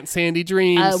my Aunt Sandy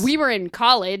dreams. We were in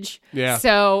college. Yeah.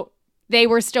 So they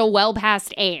were still well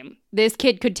past AIM. This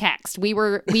kid could text. We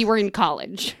were in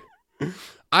college.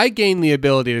 I gained the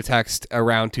ability to text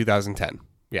around 2010.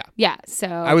 Yeah. Yeah, so.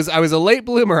 I was a late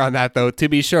bloomer on that, though, to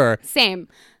be sure. Same.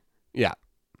 Yeah.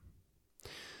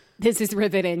 This is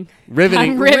riveting.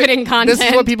 Riveting content. This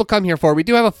is what people come here for. We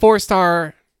do have a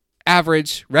 4-star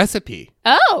average recipe.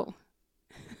 Oh.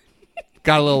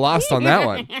 Got a little lost on that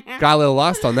one.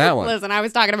 Listen, I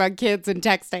was talking about kids and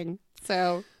texting,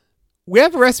 so. We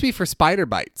have a recipe for spider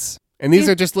bites. And these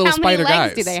are just little spider guys. How many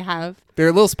legs do they have?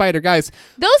 They're little spider guys.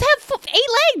 Those have 8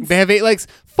 legs. They have 8 legs.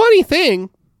 Funny thing,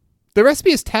 the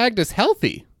recipe is tagged as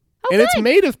healthy. And it's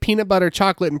made of peanut butter,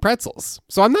 chocolate, and pretzels.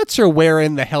 So I'm not sure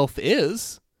wherein the health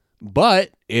is. But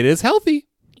it is healthy.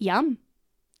 Yum.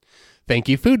 Thank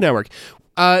you, Food Network.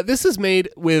 This is made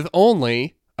with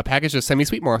only a package of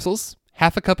semi-sweet morsels,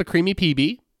 half a cup of creamy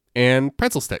PB, and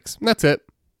pretzel sticks. That's it.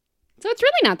 So it's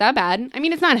really not that bad. I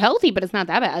mean, it's not healthy, but it's not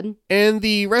that bad. And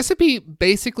the recipe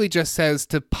basically just says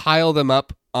to pile them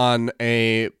up on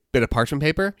a bit of parchment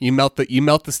paper. You melt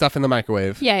the stuff in the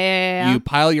microwave. Yeah.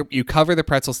 You cover the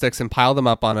pretzel sticks and pile them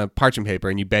up on a parchment paper,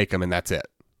 and you bake them, and that's it.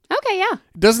 Okay, yeah.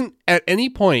 It doesn't at any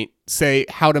point say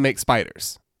how to make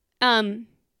spiders.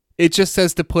 It just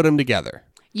says to put them together.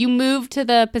 You move to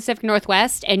the Pacific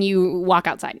Northwest and you walk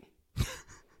outside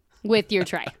with your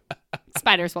tray.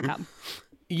 Spiders will come.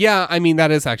 Yeah, I mean, that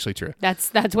is actually true.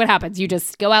 That's what happens. You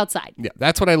just go outside. Yeah,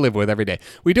 that's what I live with every day.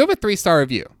 We do have a 3-star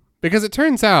review because it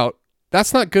turns out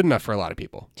that's not good enough for a lot of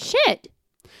people. Shit.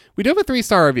 We do have a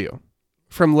 3-star review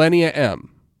from Lenia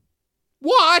M.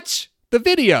 Watch the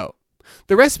video.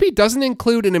 The recipe doesn't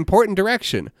include an important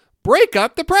direction. Break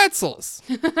up the pretzels.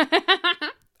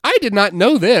 I did not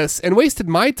know this and wasted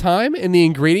my time and the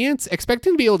ingredients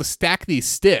expecting to be able to stack these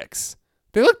sticks.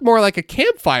 They look more like a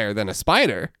campfire than a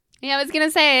spider. Yeah, I was going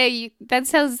to say,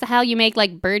 that's how you make,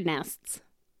 like, bird nests.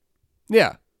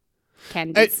 Yeah.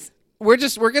 Candies. We're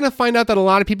going to find out that a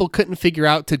lot of people couldn't figure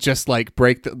out to just, like,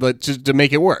 break just to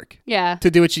make it work. Yeah.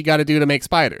 To do what you got to do to make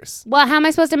spiders. Well, how am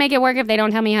I supposed to make it work if they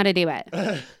don't tell me how to do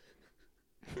it?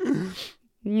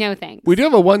 No thanks. We do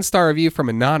have a 1-star review from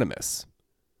Anonymous.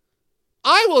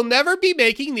 I will never be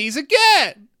making these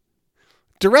again.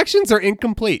 Directions are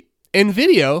incomplete, and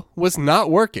video was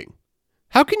not working.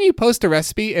 How can you post a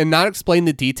recipe and not explain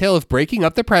the detail of breaking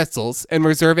up the pretzels and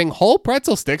reserving whole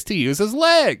pretzel sticks to use as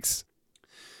legs?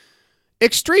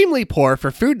 Extremely poor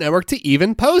for Food Network to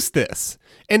even post this.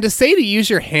 And to say to use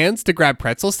your hands to grab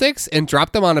pretzel sticks and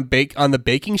drop them on the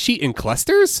baking sheet in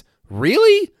clusters?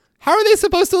 Really? How are they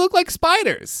supposed to look like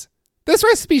spiders? This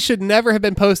recipe should never have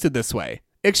been posted this way.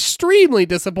 Extremely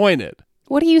disappointed.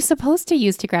 What are you supposed to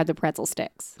use to grab the pretzel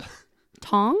sticks?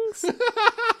 Tongs?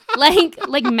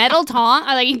 like metal tongs?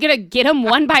 Are you gonna get them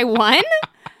one by one?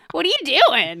 What are you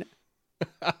doing?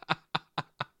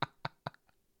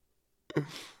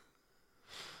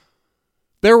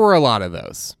 There were a lot of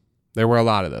those.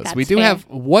 That's we do fair. have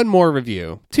one more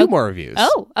review, two more reviews.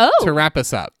 Oh. To wrap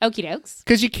us up. Okie dokes.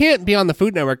 Because you can't be on the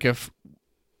Food Network if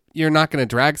you're not going to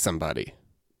drag somebody.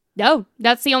 No,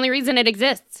 that's the only reason it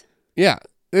exists. Yeah.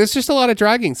 There's just a lot of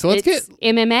dragging. So It's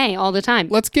MMA all the time.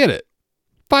 let's get it.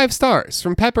 5 stars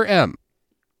from Pepper M.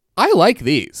 I like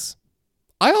these.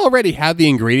 I already had the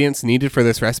ingredients needed for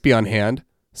this recipe on hand,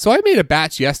 so I made a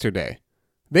batch yesterday.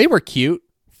 They were cute,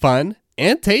 fun,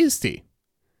 and tasty.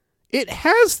 It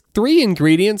has 3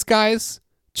 ingredients, guys.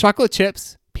 Chocolate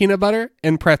chips, peanut butter,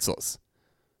 and pretzels.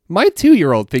 My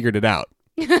 2-year-old figured it out.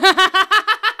 Get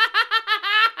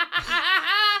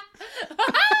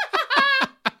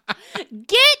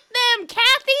them,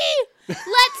 Kathy!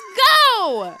 Let's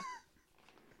go!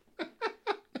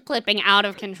 Clipping out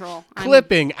of control.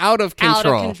 Clipping out of control. Out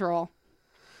of control.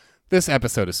 This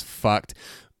episode is fucked.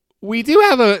 We do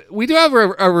have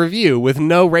a review with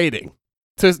no rating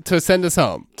to send us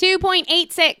home.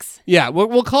 2.86. Yeah,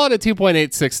 we'll call it a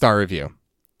 2.86 star review.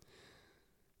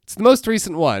 It's the most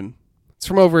recent one. It's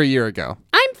from over a year ago.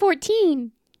 I'm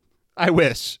 14. I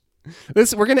wish.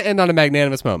 We're going to end on a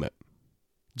magnanimous moment.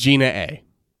 Gina A.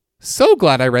 So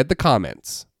glad I read the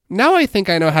comments. Now I think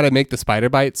I know how to make the spider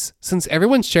bites since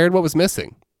everyone shared what was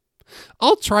missing.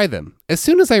 I'll try them as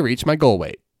soon as I reach my goal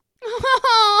weight.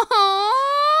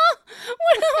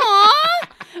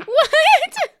 What?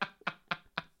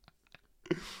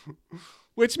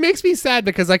 Which makes me sad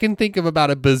because I can think of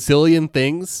about a bazillion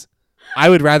things I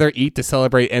would rather eat to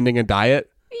celebrate ending a diet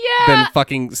than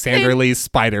fucking Sandra Lee's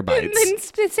spider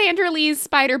bites. Than Sandra Lee's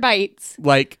spider bites.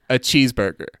 Like a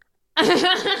cheeseburger.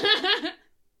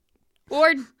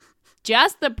 Or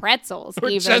just the pretzels. Or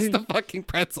even. just the fucking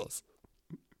pretzels.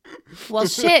 Well,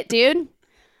 shit, dude.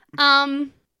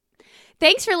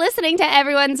 Thanks for listening to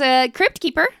Everyone's a Crypt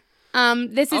Keeper.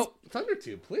 This is... Oh,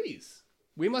 Thundertube, please.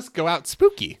 We must go out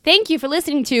spooky. Thank you for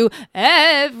listening to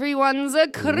Everyone's a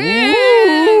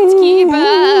Crypt Keeper.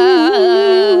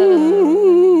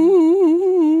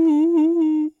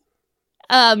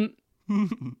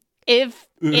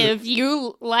 If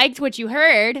you liked what you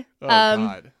heard,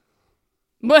 God.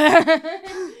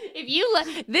 if you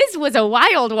this was a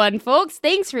wild one, folks.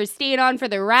 Thanks for staying on for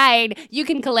the ride. You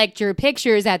can collect your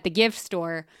pictures at the gift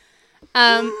store.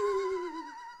 I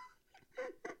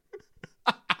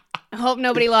hope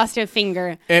nobody lost a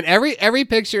finger. And every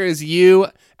picture is you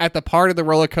at the part of the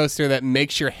roller coaster that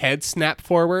makes your head snap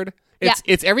forward.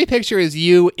 It's every picture is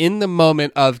you in the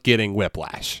moment of getting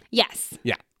whiplash. Yes.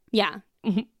 Yeah. Yeah.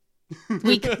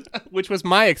 Which was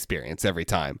my experience every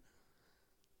time.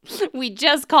 We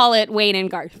just call it Wayne and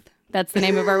Garth. That's the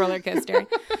name of our roller coaster.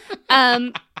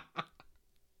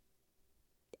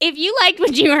 If you liked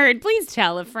what you heard, please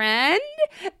tell a friend.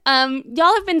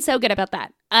 Y'all have been so good about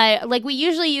that. We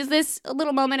usually use this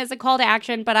little moment as a call to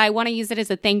action, but I want to use it as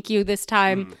a thank you this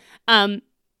time.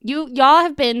 Y'all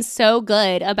have been so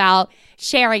good about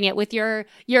sharing it with your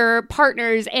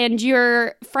partners and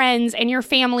your friends and your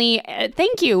family.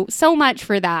 Thank you so much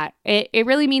for that. It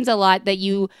really means a lot that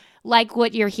you like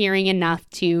what you're hearing enough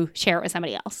to share it with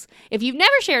somebody else. If you've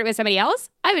never shared it with somebody else,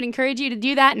 I would encourage you to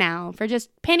do that now. For just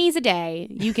pennies a day,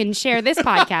 you can share this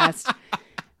podcast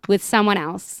with someone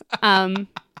else.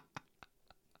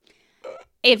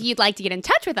 If you'd like to get in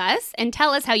touch with us and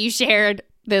tell us how you shared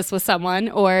this with someone,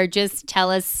 or just tell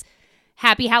us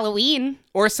Happy Halloween.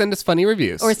 Or send us funny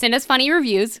reviews.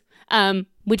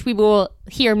 Which we will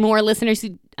hear more listeners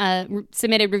who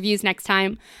submitted reviews next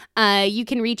time. You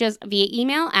can reach us via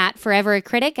email at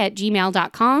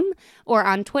foreveracritic@gmail.com, or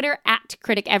on Twitter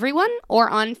 @criticeveryone, or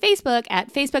on Facebook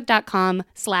at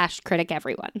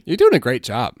facebook.com/criticeveryone. You're doing a great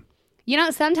job. You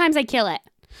know, sometimes I kill it.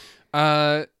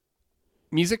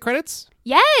 Music credits?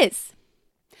 Yes.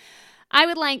 I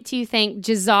would like to thank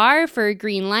Jazar for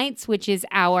Green Lights, which is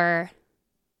our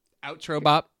Outro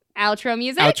bop. outro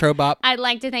music. Outro bop. I'd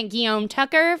like to thank Guillaume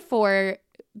Tucker for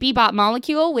Bebop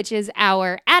Molecule, which is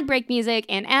our ad break music.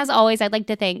 And as always, I'd like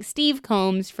to thank Steve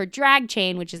Combs for Drag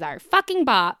Chain, which is our fucking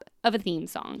bop of a theme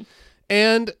song.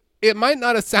 And it might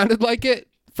not have sounded like it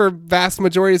for vast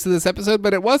majorities of this episode,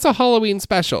 but it was a Halloween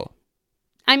special.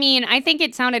 I mean, I think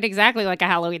it sounded exactly like a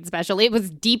Halloween special. It was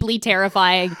deeply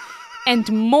terrifying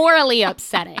and morally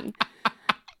upsetting.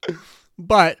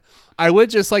 But I would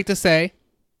just like to say,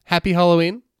 Happy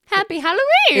Halloween. Happy Halloween.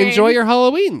 Enjoy your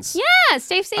Halloweens. Yeah,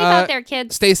 stay safe out there,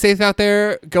 kids. Stay safe out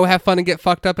there. Go have fun and get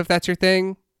fucked up if that's your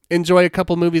thing. Enjoy a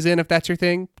couple movies if that's your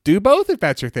thing. Do both if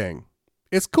that's your thing.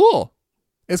 It's cool.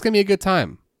 It's going to be a good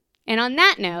time. And on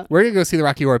that note, we're going to go see the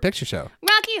Rocky Horror Picture Show.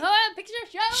 Rocky Horror Picture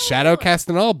Show. Shadow cast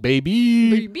and all,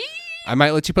 baby. Baby. I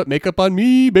might let you put makeup on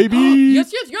me, baby.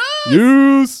 Yes.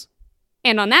 Yes.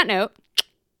 And on that note,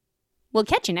 we'll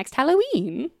catch you next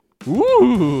Halloween.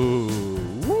 Ooh.